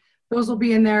carry. Those will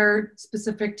be in there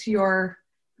specific to your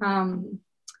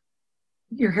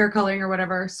hair coloring or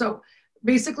whatever. So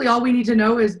basically all we need to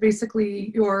know is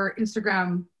basically your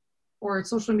Instagram or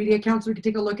social media accounts. We can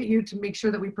take a look at you to make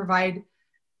sure that we provide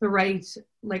the right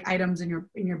like items in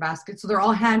your basket. So they're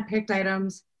all hand-picked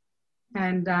items,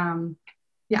 and a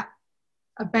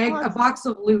box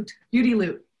of beauty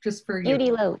loot, just for you.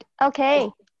 Beauty loot. Okay.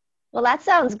 Well, that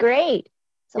sounds great.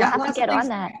 So we'll have to get on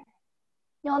that.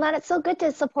 That it's so good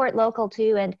to support local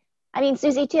too. And I mean,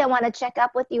 Susie too, I want to check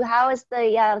up with you. How is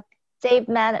the Save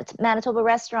Manitoba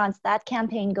Restaurants, that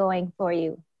campaign going for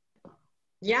you?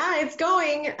 Yeah, it's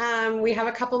going. We have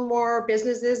a couple more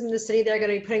businesses in the city that are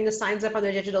going to be putting the signs up on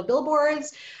their digital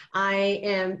billboards. I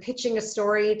am pitching a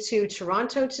story to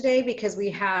Toronto today because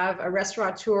we have a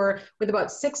restaurateur with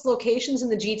about 6 locations in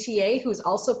the GTA who's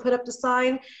also put up the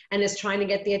sign and is trying to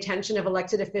get the attention of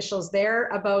elected officials there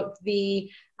about the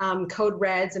code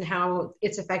reds and how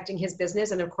it's affecting his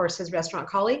business and of course his restaurant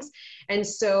colleagues. And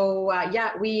so,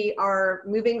 we are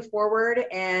moving forward,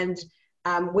 and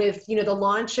with, the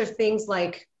launch of things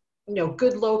like,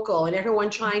 Good Local, and everyone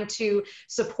trying to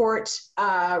support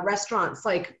restaurants,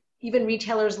 like even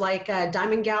retailers like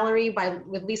Diamond Gallery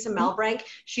with Lisa Malbrank.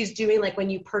 She's doing, like, when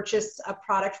you purchase a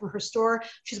product from her store,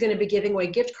 she's going to be giving away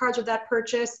gift cards with that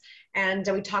purchase. And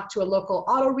we talked to a local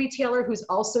auto retailer who's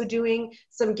also doing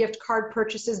some gift card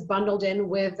purchases bundled in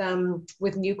with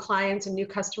new clients and new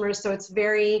customers. So it's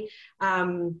very,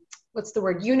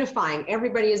 unifying.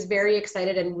 Everybody is very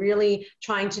excited and really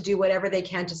trying to do whatever they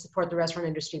can to support the restaurant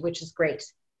industry, which is great.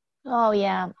 Oh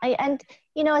yeah.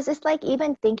 Is this like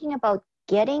even thinking about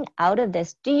getting out of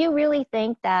this? Do you really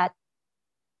think that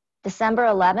December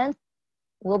 11th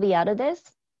we'll be out of this?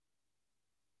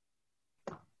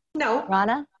 No.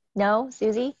 Rana? No?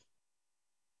 Susie?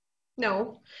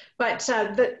 No, but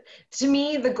to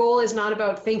me, the goal is not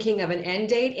about thinking of an end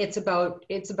date. It's about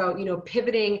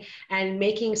pivoting and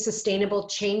making sustainable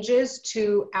changes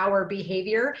to our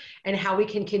behavior and how we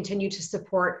can continue to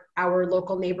support our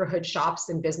local neighborhood shops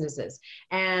and businesses.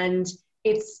 And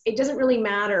it doesn't really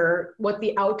matter what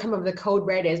the outcome of the code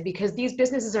red is, because these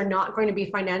businesses are not going to be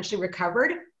financially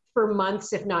recovered for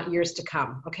months, if not years to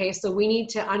come. Okay, so we need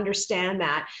to understand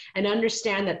that, and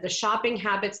understand that the shopping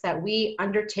habits that we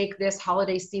undertake this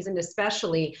holiday season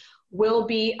especially will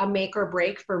be a make or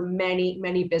break for many,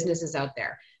 many businesses out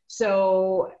there.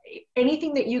 So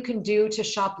anything that you can do to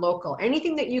shop local,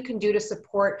 anything that you can do to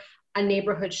support a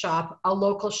neighborhood shop, a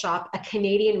local shop, a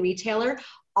Canadian retailer,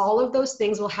 all of those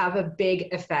things will have a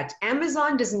big effect.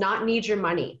 Amazon does not need your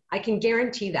money. I can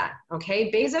guarantee that,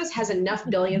 okay? Bezos has enough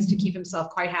billions to keep himself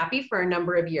quite happy for a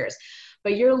number of years.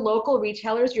 But your local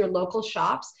retailers, your local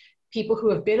shops, people who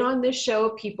have been on this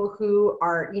show, people who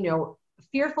are,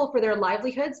 fearful for their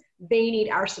livelihoods, they need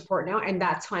our support now. And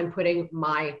that's how I'm putting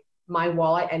my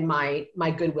wallet and my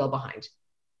goodwill behind.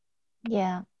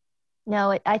 Yeah.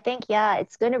 No, I think,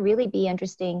 it's going to really be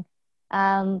interesting.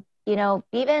 Even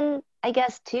I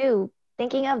guess too,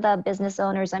 thinking of the business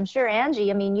owners, I'm sure Angie,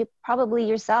 I mean, you probably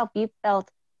yourself, you felt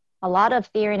a lot of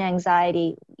fear and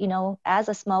anxiety, as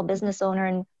a small business owner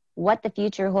and what the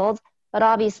future holds. But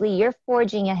obviously you're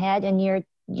forging ahead and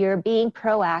you're being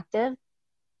proactive.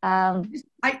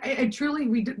 I truly,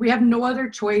 we have no other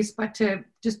choice but to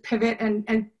just pivot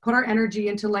and put our energy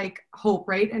into like hope,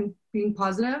 right? And being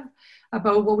positive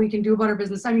about what we can do about our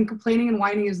business. I mean, complaining and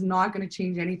whining is not going to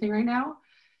change anything right now,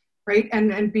 right?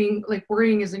 And being like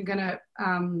worrying isn't going to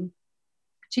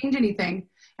change anything.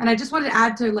 And I just wanted to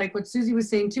add to like what Susie was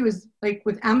saying too, is like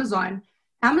with Amazon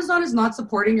is not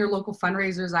supporting your local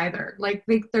fundraisers either. Like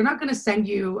they're not going to send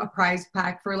you a prize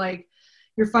pack for like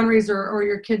your fundraiser or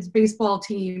your kids' baseball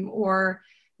team, or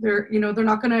they're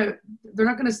not going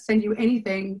to send you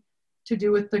anything to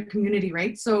do with the community,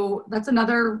 right? So that's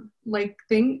another like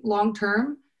thing long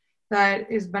term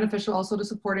that is beneficial also to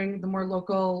supporting the more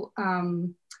local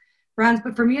brands.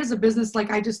 But for me as a business, like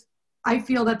I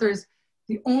feel that there's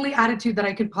the only attitude that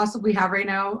I could possibly have right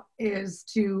now is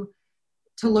to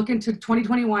look into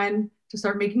 2021, to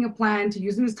start making a plan, to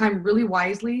using this time really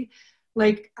wisely.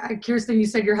 Like Kirsten, you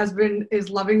said your husband is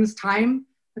loving this time.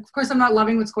 Of course, I'm not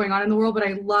loving what's going on in the world, but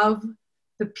I love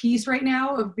the peace right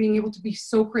now of being able to be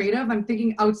so creative. I'm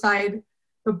thinking outside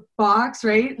the box,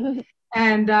 right?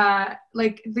 And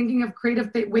like thinking of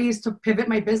creative ways to pivot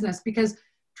my business, because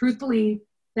truthfully,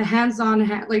 the hands-on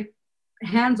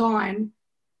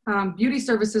beauty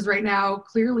services right now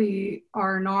clearly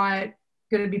are not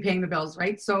going to be paying the bills,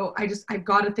 right? So I've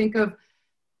got to think of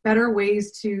better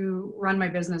ways to run my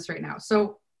business right now.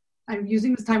 So I'm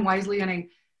using this time wisely, and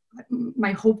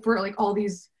my hope for like all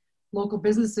these local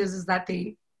businesses is that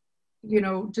they,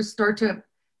 just start to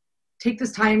take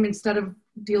this time instead of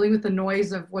dealing with the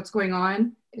noise of what's going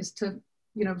on, is to,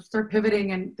 start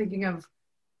pivoting and thinking of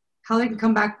how they can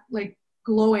come back like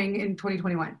glowing in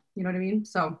 2021. You know what I mean?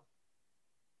 So.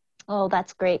 Oh,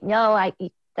 that's great. No,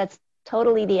 that's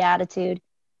totally the attitude.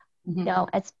 Mm-hmm. No,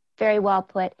 it's very well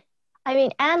put. I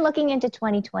mean, and looking into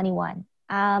 2021,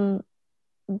 and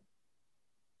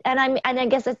I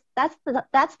guess that's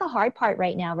the hard part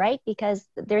right now, right? Because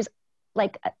there's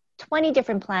like 20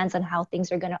 different plans on how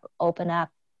things are going to open up,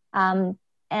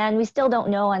 and we still don't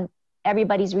know on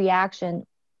everybody's reaction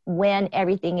when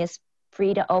everything is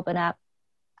free to open up.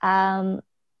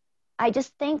 I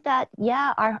just think that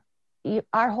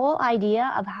our whole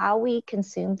idea of how we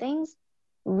consume things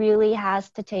really has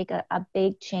to take a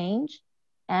big change.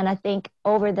 And I think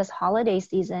over this holiday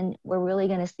season, we're really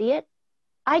going to see it.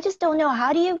 I just don't know.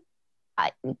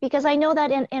 Because I know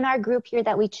that in our group here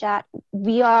that we chat,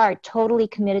 we are totally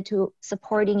committed to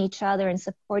supporting each other and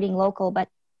supporting local, but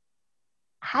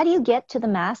how do you get to the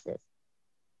masses?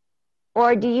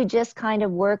 Or do you just kind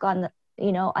of work on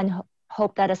and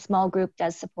hope that a small group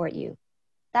does support you?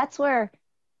 That's where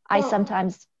I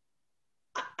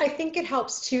think it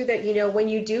helps too that, when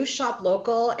you do shop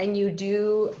local and you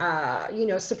do,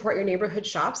 support your neighborhood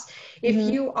shops, if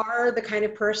you are the kind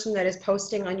of person that is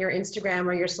posting on your Instagram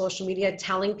or your social media,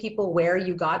 telling people where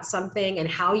you got something and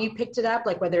how you picked it up,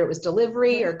 like whether it was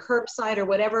delivery or curbside or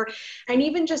whatever, and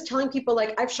even just telling people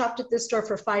like, I've shopped at this store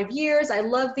for 5 years. I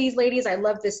love these ladies. I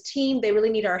love this team. They really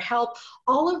need our help.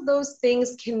 All of those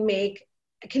things can make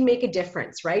a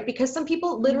difference, right? Because some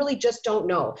people literally just don't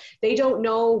know. They don't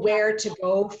know where to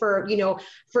go for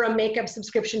a makeup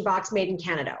subscription box made in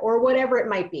Canada or whatever it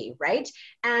might be, right?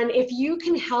 And if you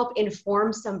can help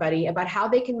inform somebody about how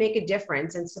they can make a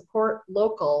difference and support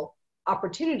local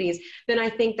opportunities, then I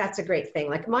think that's a great thing.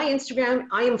 Like my Instagram,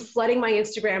 I am flooding my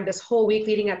Instagram this whole week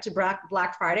leading up to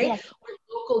Black Friday with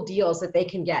local deals that they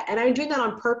can get. And I'm doing that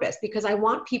on purpose because I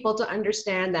want people to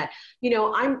understand that,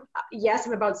 I'm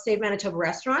about Save Manitoba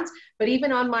Restaurants, but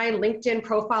even on my LinkedIn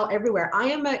profile everywhere, I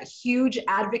am a huge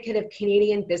advocate of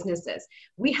Canadian businesses.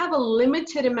 We have a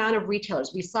limited amount of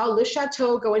retailers. We saw Le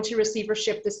Chateau go into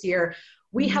receivership this year.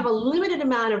 We have a limited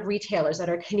amount of retailers that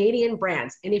are Canadian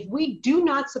brands. And if we do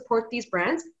not support these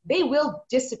brands, they will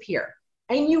disappear.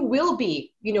 And you will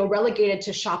be, relegated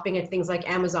to shopping at things like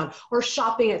Amazon or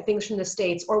shopping at things from the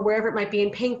States or wherever it might be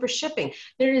and paying for shipping.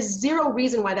 There is zero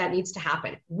reason why that needs to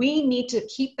happen. We need to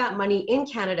keep that money in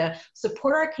Canada,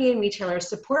 support our Canadian retailers,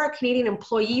 support our Canadian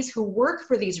employees who work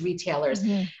for these retailers,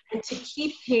 and to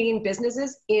keep Canadian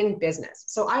businesses in business.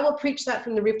 So I will preach that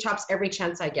from the rooftops every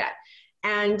chance I get.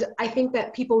 And I think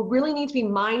that people really need to be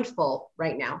mindful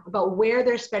right now about where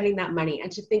they're spending that money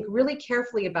and to think really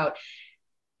carefully about,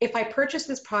 if I purchase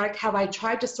this product, have I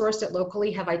tried to source it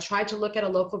locally? Have I tried to look at a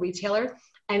local retailer?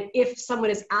 And if someone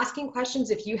is asking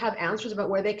questions, if you have answers about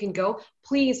where they can go,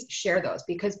 please share those,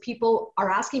 because people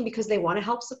are asking because they want to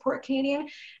help support Canadian.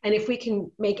 And if we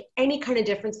can make any kind of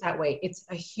difference that way, it's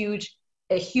a huge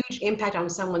impact on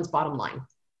someone's bottom line.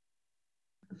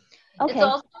 Okay. It's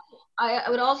also, I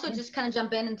would also just kind of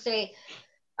jump in and say,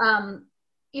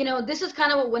 this is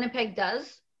kind of what Winnipeg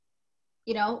does.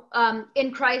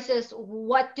 In crisis,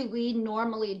 what do we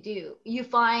normally do? You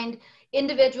find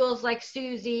individuals like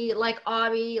Susie, like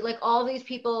Abby, like all these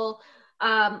people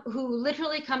who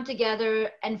literally come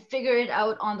together and figure it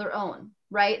out on their own,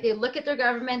 right? They look at their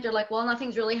government, they're like, well,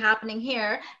 nothing's really happening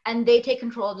here, and they take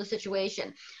control of the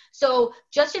situation. So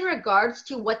just in regards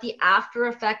to what the after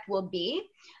effect will be,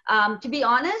 to be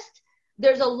honest,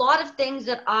 there's a lot of things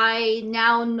that I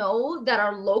now know that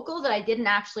are local that I didn't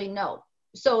actually know.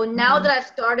 So now that I've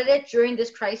started it during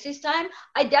this crisis time,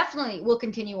 I definitely will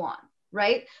continue on,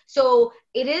 right? So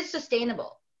it is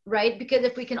sustainable, right? Because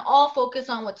if we can all focus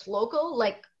on what's local,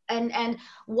 like, and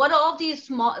what all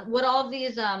these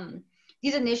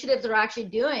these initiatives are actually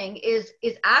doing is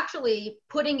actually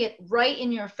putting it right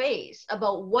in your face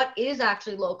about what is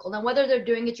actually local. Now, whether they're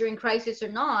doing it during crisis or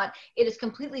not, it is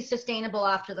completely sustainable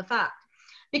after the fact.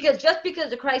 Because just because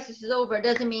the crisis is over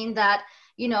doesn't mean that,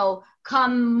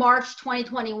 come March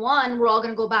 2021, we're all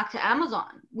going to go back to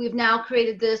Amazon. We've now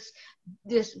created this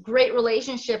great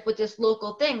relationship with this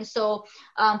local thing. So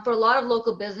for a lot of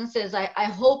local businesses, I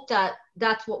hope that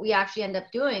that's what we actually end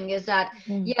up doing, is that,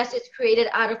 yes, it's created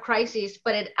out of crisis,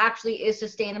 but it actually is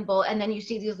sustainable. And then you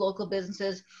see these local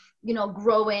businesses,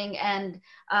 growing and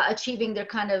achieving their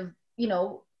kind of,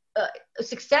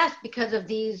 success because of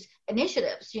these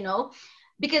initiatives,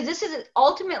 because this is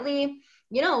ultimately,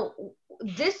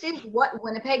 this is what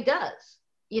Winnipeg does.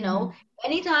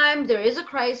 Anytime there is a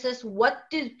crisis, what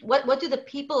do the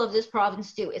people of this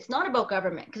province do? It's not about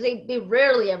government, because they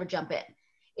rarely ever jump in.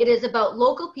 It is about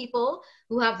local people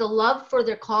who have the love for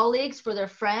their colleagues, for their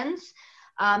friends,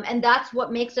 and that's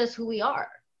what makes us who we are,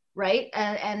 right?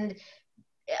 And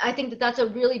I think that that's a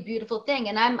really beautiful thing,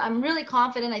 and I'm really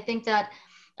confident. I think that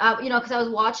because I was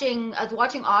watching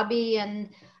Abby and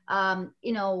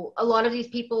a lot of these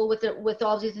people with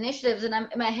all these initiatives, and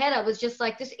in my head I was just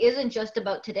like, this isn't just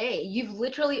about today. You've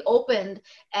literally opened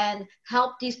and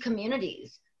helped these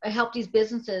communities, helped these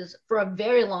businesses for a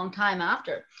very long time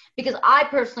after, because I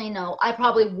personally know I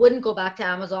probably wouldn't go back to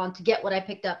Amazon to get what I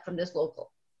picked up from this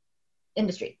local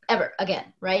industry ever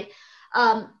again, right?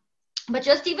 But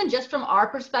just from our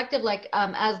perspective, like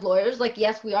as lawyers, like,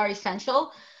 yes, we are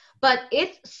essential, but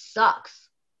it sucks.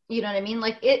 You know what I mean?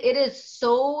 Like it is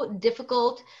so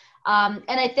difficult. And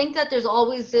I think that there's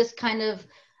always this kind of,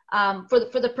 for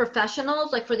the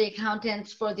professionals, like for the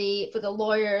accountants, for the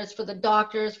lawyers, for the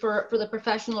doctors, for the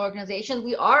professional organizations,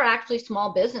 we are actually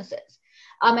small businesses.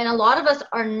 And a lot of us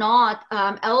are not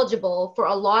eligible for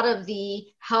a lot of the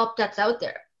help that's out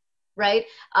there. Right.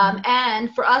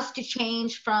 And for us to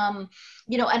change from,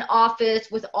 an office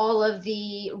with all of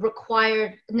the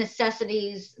required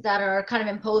necessities that are kind of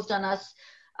imposed on us,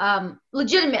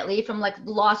 legitimately from like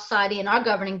the Law Society and our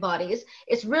governing bodies,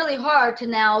 it's really hard to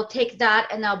now take that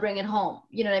and now bring it home.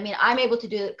 You know what I mean? I'm able to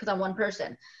do it because I'm one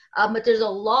person, but there's a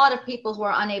lot of people who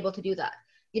are unable to do that,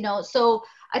 so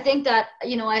I think that,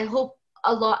 I hope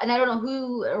a lot, and I don't know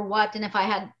who or what, and if I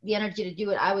had the energy to do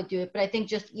it, I would do it. But I think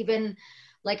just even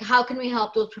like, how can we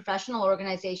help those professional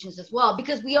organizations as well?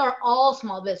 Because we are all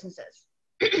small businesses,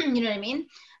 you know what I mean?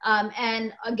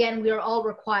 And again, we are all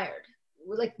required.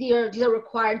 Like these are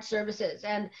required services,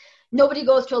 and nobody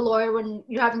goes to a lawyer when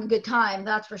you're having a good time,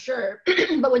 that's for sure.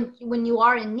 But when you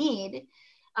are in need,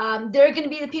 there are going to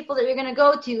be the people that you're going to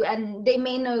go to, and they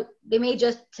may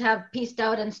just have pieced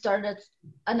out and started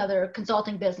another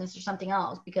consulting business or something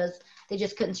else because they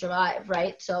just couldn't survive,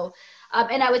 right? So,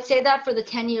 and I would say that for the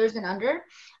 10 years and under,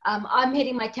 I'm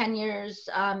hitting my 10 years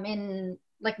in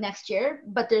like next year,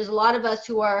 but there's a lot of us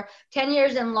who are 10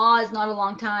 years in law is not a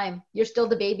long time. You're still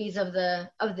the babies of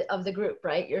the group,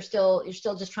 right? You're still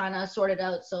just trying to sort it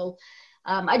out. So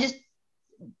I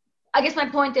guess my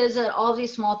point is that all of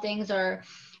these small things are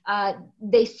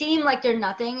they seem like they're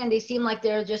nothing, and they seem like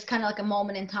they're just kind of like a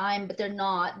moment in time, but they're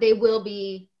not. They will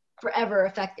be forever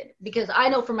affected, because I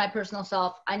know for my personal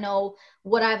self, I know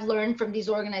what I've learned from these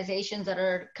organizations that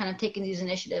are kind of taking these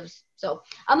initiatives. So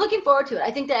I'm looking forward to it. I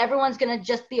think that everyone's going to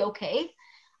just be okay.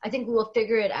 I think we'll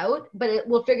figure it out, but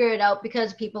we'll figure it out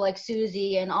because people like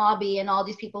Susie and Abby and all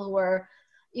these people who are,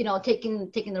 you know,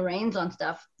 taking the reins on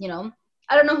stuff, you know.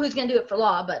 I don't know who's going to do it for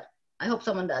law, but I hope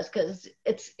someone does, because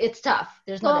it's tough.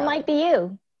 There's no doubt. It might be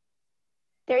you.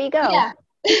 There you go. Yeah.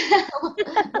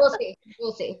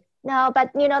 We'll see. No, but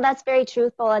you know, that's very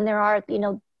truthful. And there are, you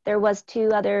know, there was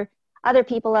two other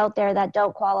people out there that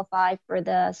don't qualify for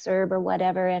the CERB or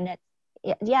whatever. And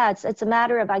it's a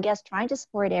matter of, I guess, trying to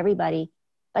support everybody.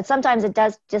 But sometimes it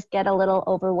does just get a little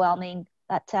overwhelming.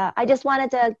 But I just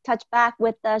wanted to touch back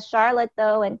with Charlotte,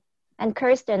 though, and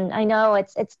Kirsten. I know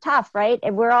it's tough, right?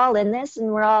 And we're all in this,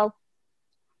 and we're all,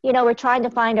 you know, we're trying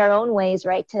to find our own ways,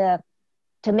 right, to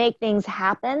make things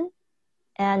happen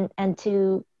and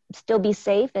to still be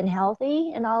safe and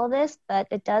healthy in all of this. But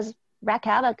it does wreak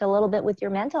havoc a little bit with your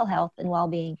mental health and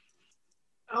well-being.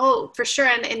 Oh, for sure.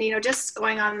 And you know, just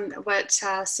going on what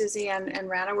Susie and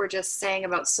Rana were just saying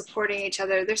about supporting each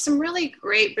other, there's some really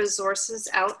great resources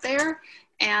out there.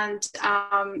 And,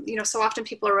 you know, so often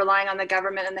people are relying on the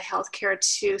government and the healthcare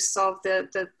to solve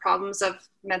the problems of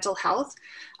mental health.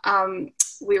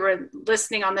 We were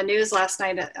listening on the news last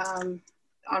night on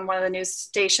one of the news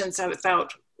stations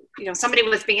about, you know, somebody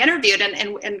was being interviewed,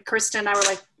 and Kirsten and I were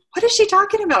like, what is she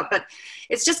talking about? But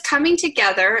it's just coming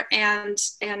together and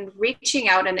reaching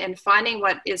out and finding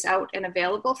what is out and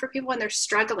available for people when they're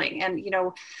struggling. And, you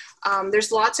know,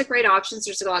 there's lots of great options.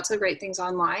 There's lots of great things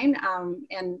online.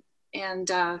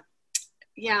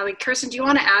 Yeah, like Kirsten, do you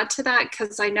want to add to that?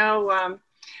 Because I know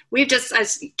we've just,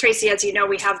 as Tracy, as you know,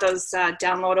 we have those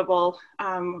downloadable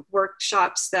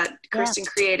workshops that Kirsten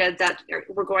created that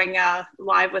we're going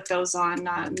live with those on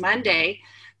Monday.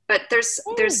 But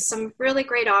there's some really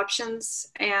great options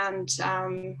and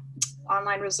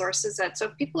online resources that, so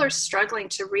if people are struggling,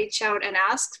 to reach out and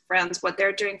ask friends what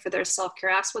they're doing for their self-care,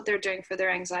 ask what they're doing for their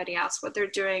anxiety, ask what they're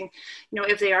doing, you know,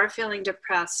 if they are feeling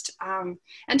depressed,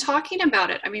 and talking about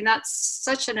it. I mean, that's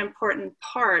such an important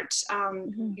part,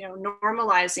 you know,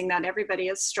 normalizing that everybody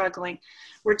is struggling.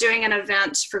 We're doing an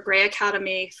event for Grey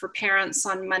Academy for parents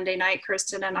on Monday night,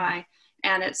 Kirsten and I.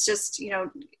 And it's just, you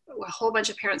know, a whole bunch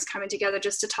of parents coming together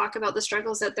just to talk about the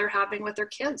struggles that they're having with their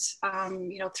kids,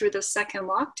 you know, through the second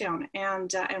lockdown,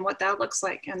 and what that looks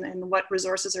like, and what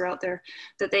resources are out there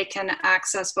that they can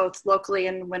access both locally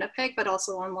in Winnipeg, but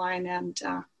also online. And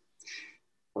I'll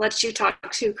let you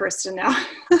talk to Kirsten now.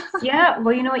 Yeah,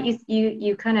 well, you know what,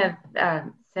 you kind of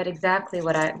said exactly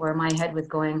where my head was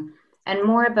going, and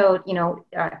more about, you know,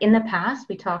 in the past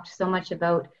we talked so much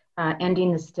about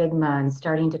ending the stigma and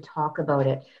starting to talk about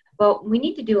it. Well, we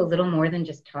need to do a little more than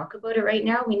just talk about it right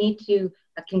now. We need to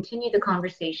continue the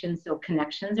conversation so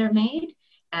connections are made,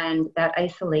 and that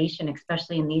isolation,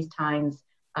 especially in these times,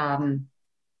 you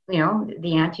know,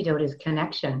 the antidote is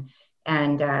connection.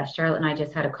 And Charlotte and I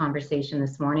just had a conversation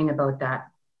this morning about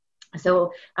that.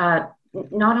 So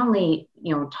not only,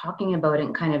 you know, talking about it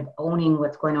and kind of owning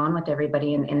what's going on with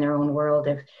everybody in their own world,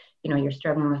 if you know, you're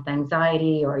struggling with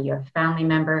anxiety or you have a family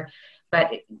member,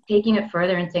 but taking it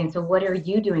further and saying, so what are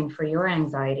you doing for your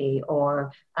anxiety?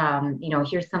 Or, you know,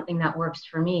 here's something that works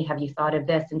for me. Have you thought of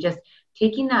this? And just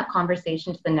taking that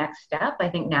conversation to the next step, I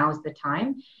think now is the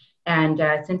time. And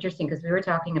it's interesting because we were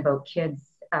talking about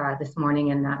kids this morning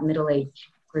in that middle-aged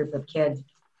group of kids.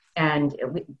 And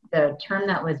the term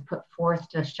that was put forth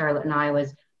to Charlotte and I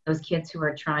was those kids who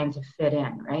are trying to fit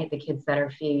in, right? The kids that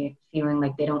are feeling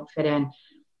like they don't fit in.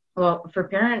 Well, for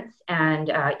parents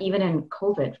and even in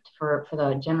COVID, for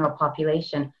the general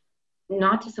population,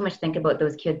 not to so much think about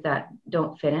those kids that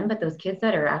don't fit in, but those kids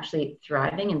that are actually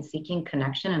thriving and seeking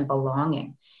connection and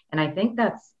belonging. And I think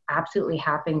that's absolutely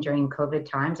happening during COVID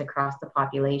times across the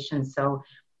population. So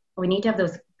we need to have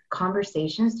those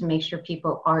conversations to make sure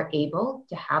people are able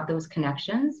to have those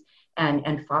connections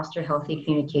and foster healthy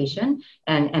communication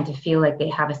and to feel like they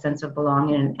have a sense of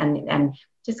belonging and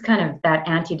just kind of that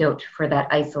antidote for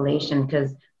that isolation,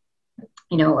 because,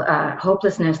 you know,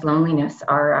 hopelessness, loneliness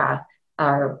are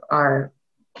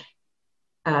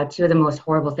two of the most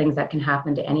horrible things that can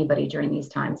happen to anybody during these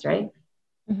times, right?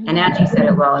 Mm-hmm. And Angie said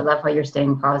it well. I love how you're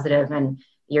staying positive and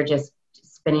you're just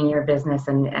spinning your business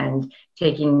and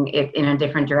taking it in a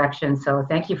different direction. So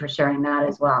thank you for sharing that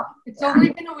as well. It's only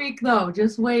been a week though.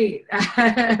 Just wait.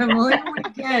 I'm only a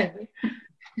week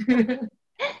in.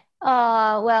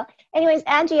 Well, anyways,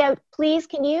 Angie, please,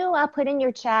 can you put in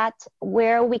your chat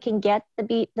where we can get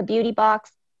the beauty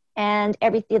box and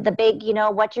everything, the big,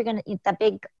 what you're going to, the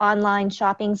big online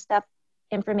shopping stuff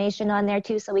information on there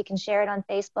too, so we can share it on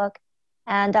Facebook.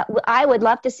 And I would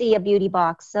love to see a beauty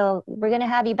box. So we're going to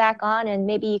have you back on, and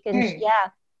maybe you can,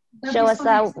 show us.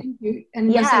 Thank you.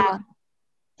 And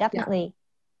definitely.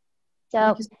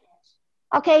 So,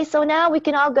 okay, so now we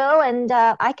can all go, and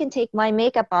I can take my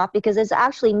makeup off because it's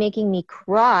actually making me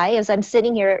cry as I'm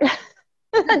sitting here.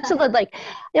 So like,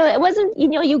 it wasn't,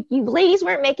 you ladies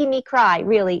weren't making me cry,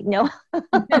 really, no.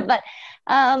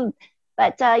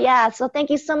 But so thank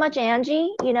you so much,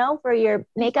 Angie, for your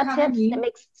makeup tips. It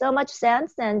makes so much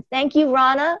sense. And thank you,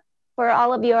 Rana, for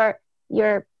all of your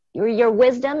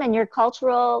wisdom and your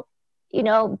cultural,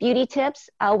 beauty tips.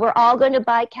 We're all going to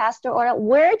buy castor oil.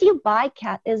 Where do you buy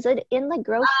Is it in the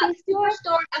grocery store?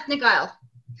 Ethnic aisle.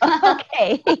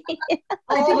 Okay.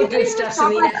 All the good stuff's in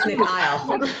the ethnic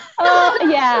aisle. Oh,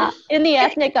 yeah, in the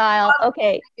ethnic aisle.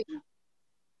 Okay.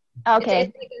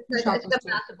 Okay. It's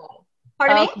accessible.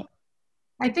 Pardon me?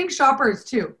 I think Shoppers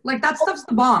too. Like that stuff's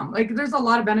the bomb. Like there's a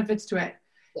lot of benefits to it.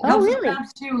 It helps with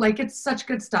cramps too. Like it's such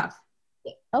good stuff.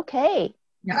 Okay.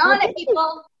 Yeah. On it,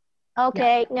 people.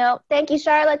 Okay. Yeah. No, thank you,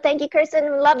 Charlotte. Thank you,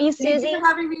 Kirsten. Love you, Susie. Thank you for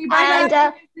having me. Bye.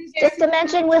 And just to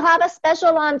mention, we'll have a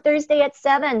special on Thursday at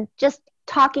 7, just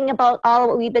talking about all of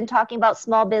what we've been talking about,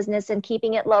 small business and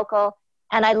keeping it local.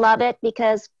 And I love it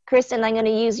because, Kirsten, I'm going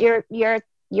to use your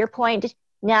point.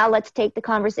 Now let's take the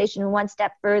conversation one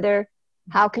step further.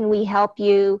 How can we help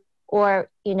you? Or,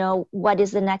 what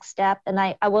is the next step? And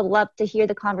I would love to hear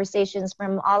the conversations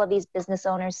from all of these business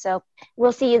owners. So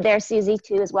we'll see you there, Susie,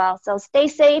 too, as well. So stay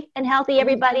safe and healthy,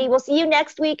 everybody. We'll see you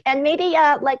next week. And maybe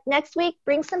next week,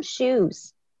 bring some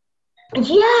shoes.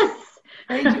 Yes.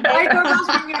 Thank you. Bye, girls.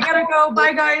 We gotta go.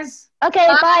 Bye, guys. Okay.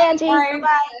 Bye, Angie. Bye.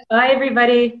 Bye. Bye,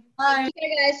 everybody. Bye.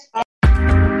 Okay, guys.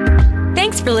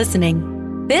 Thanks for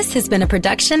listening. This has been a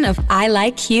production of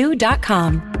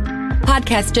ilikeyou.com.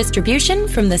 Podcast distribution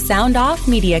from the Sound Off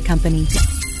Media Company.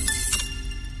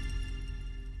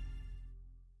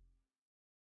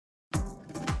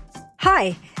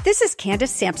 Hi, this is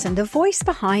Candace Sampson, the voice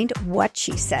behind What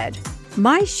She Said.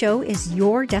 My show is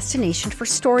your destination for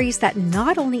stories that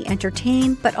not only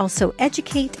entertain, but also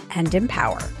educate and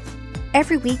empower.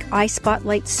 Every week, I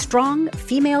spotlight strong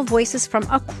female voices from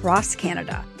across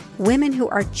Canada, women who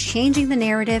are changing the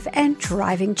narrative and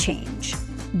driving change.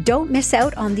 Don't miss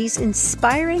out on these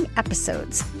inspiring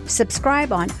episodes.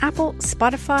 Subscribe on Apple,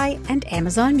 Spotify, and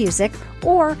Amazon Music,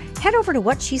 or head over to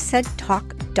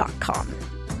whatshesaidtalk.com.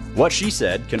 What She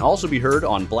Said can also be heard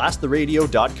on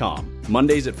blasttheradio.com,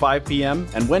 Mondays at 5 p.m.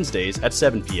 and Wednesdays at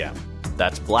 7 p.m.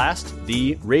 That's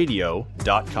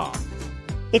blasttheradio.com.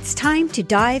 It's time to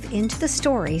dive into the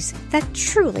stories that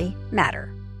truly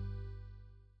matter.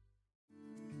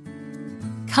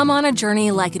 Come on a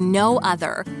journey like no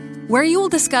other, where you will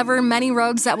discover many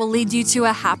roads that will lead you to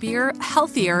a happier,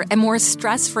 healthier, and more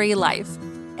stress-free life.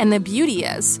 And the beauty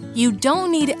is, you don't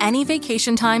need any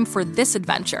vacation time for this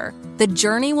adventure. The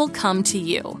journey will come to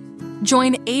you.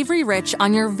 Join Avery Rich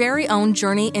on your very own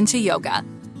journey into yoga.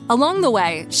 Along the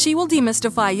way, she will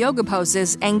demystify yoga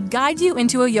poses and guide you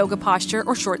into a yoga posture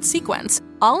or short sequence,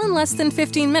 all in less than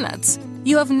 15 minutes.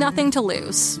 You have nothing to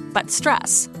lose but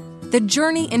stress. The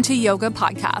Journey into Yoga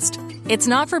podcast. It's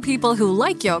not for people who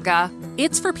like yoga,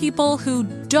 it's for people who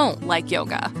don't like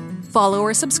yoga. Follow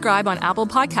or subscribe on Apple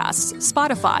Podcasts,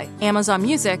 Spotify, Amazon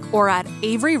Music, or at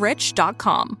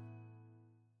averyrich.com.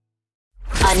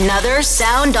 Another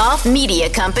Sound Off Media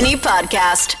Company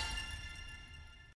podcast.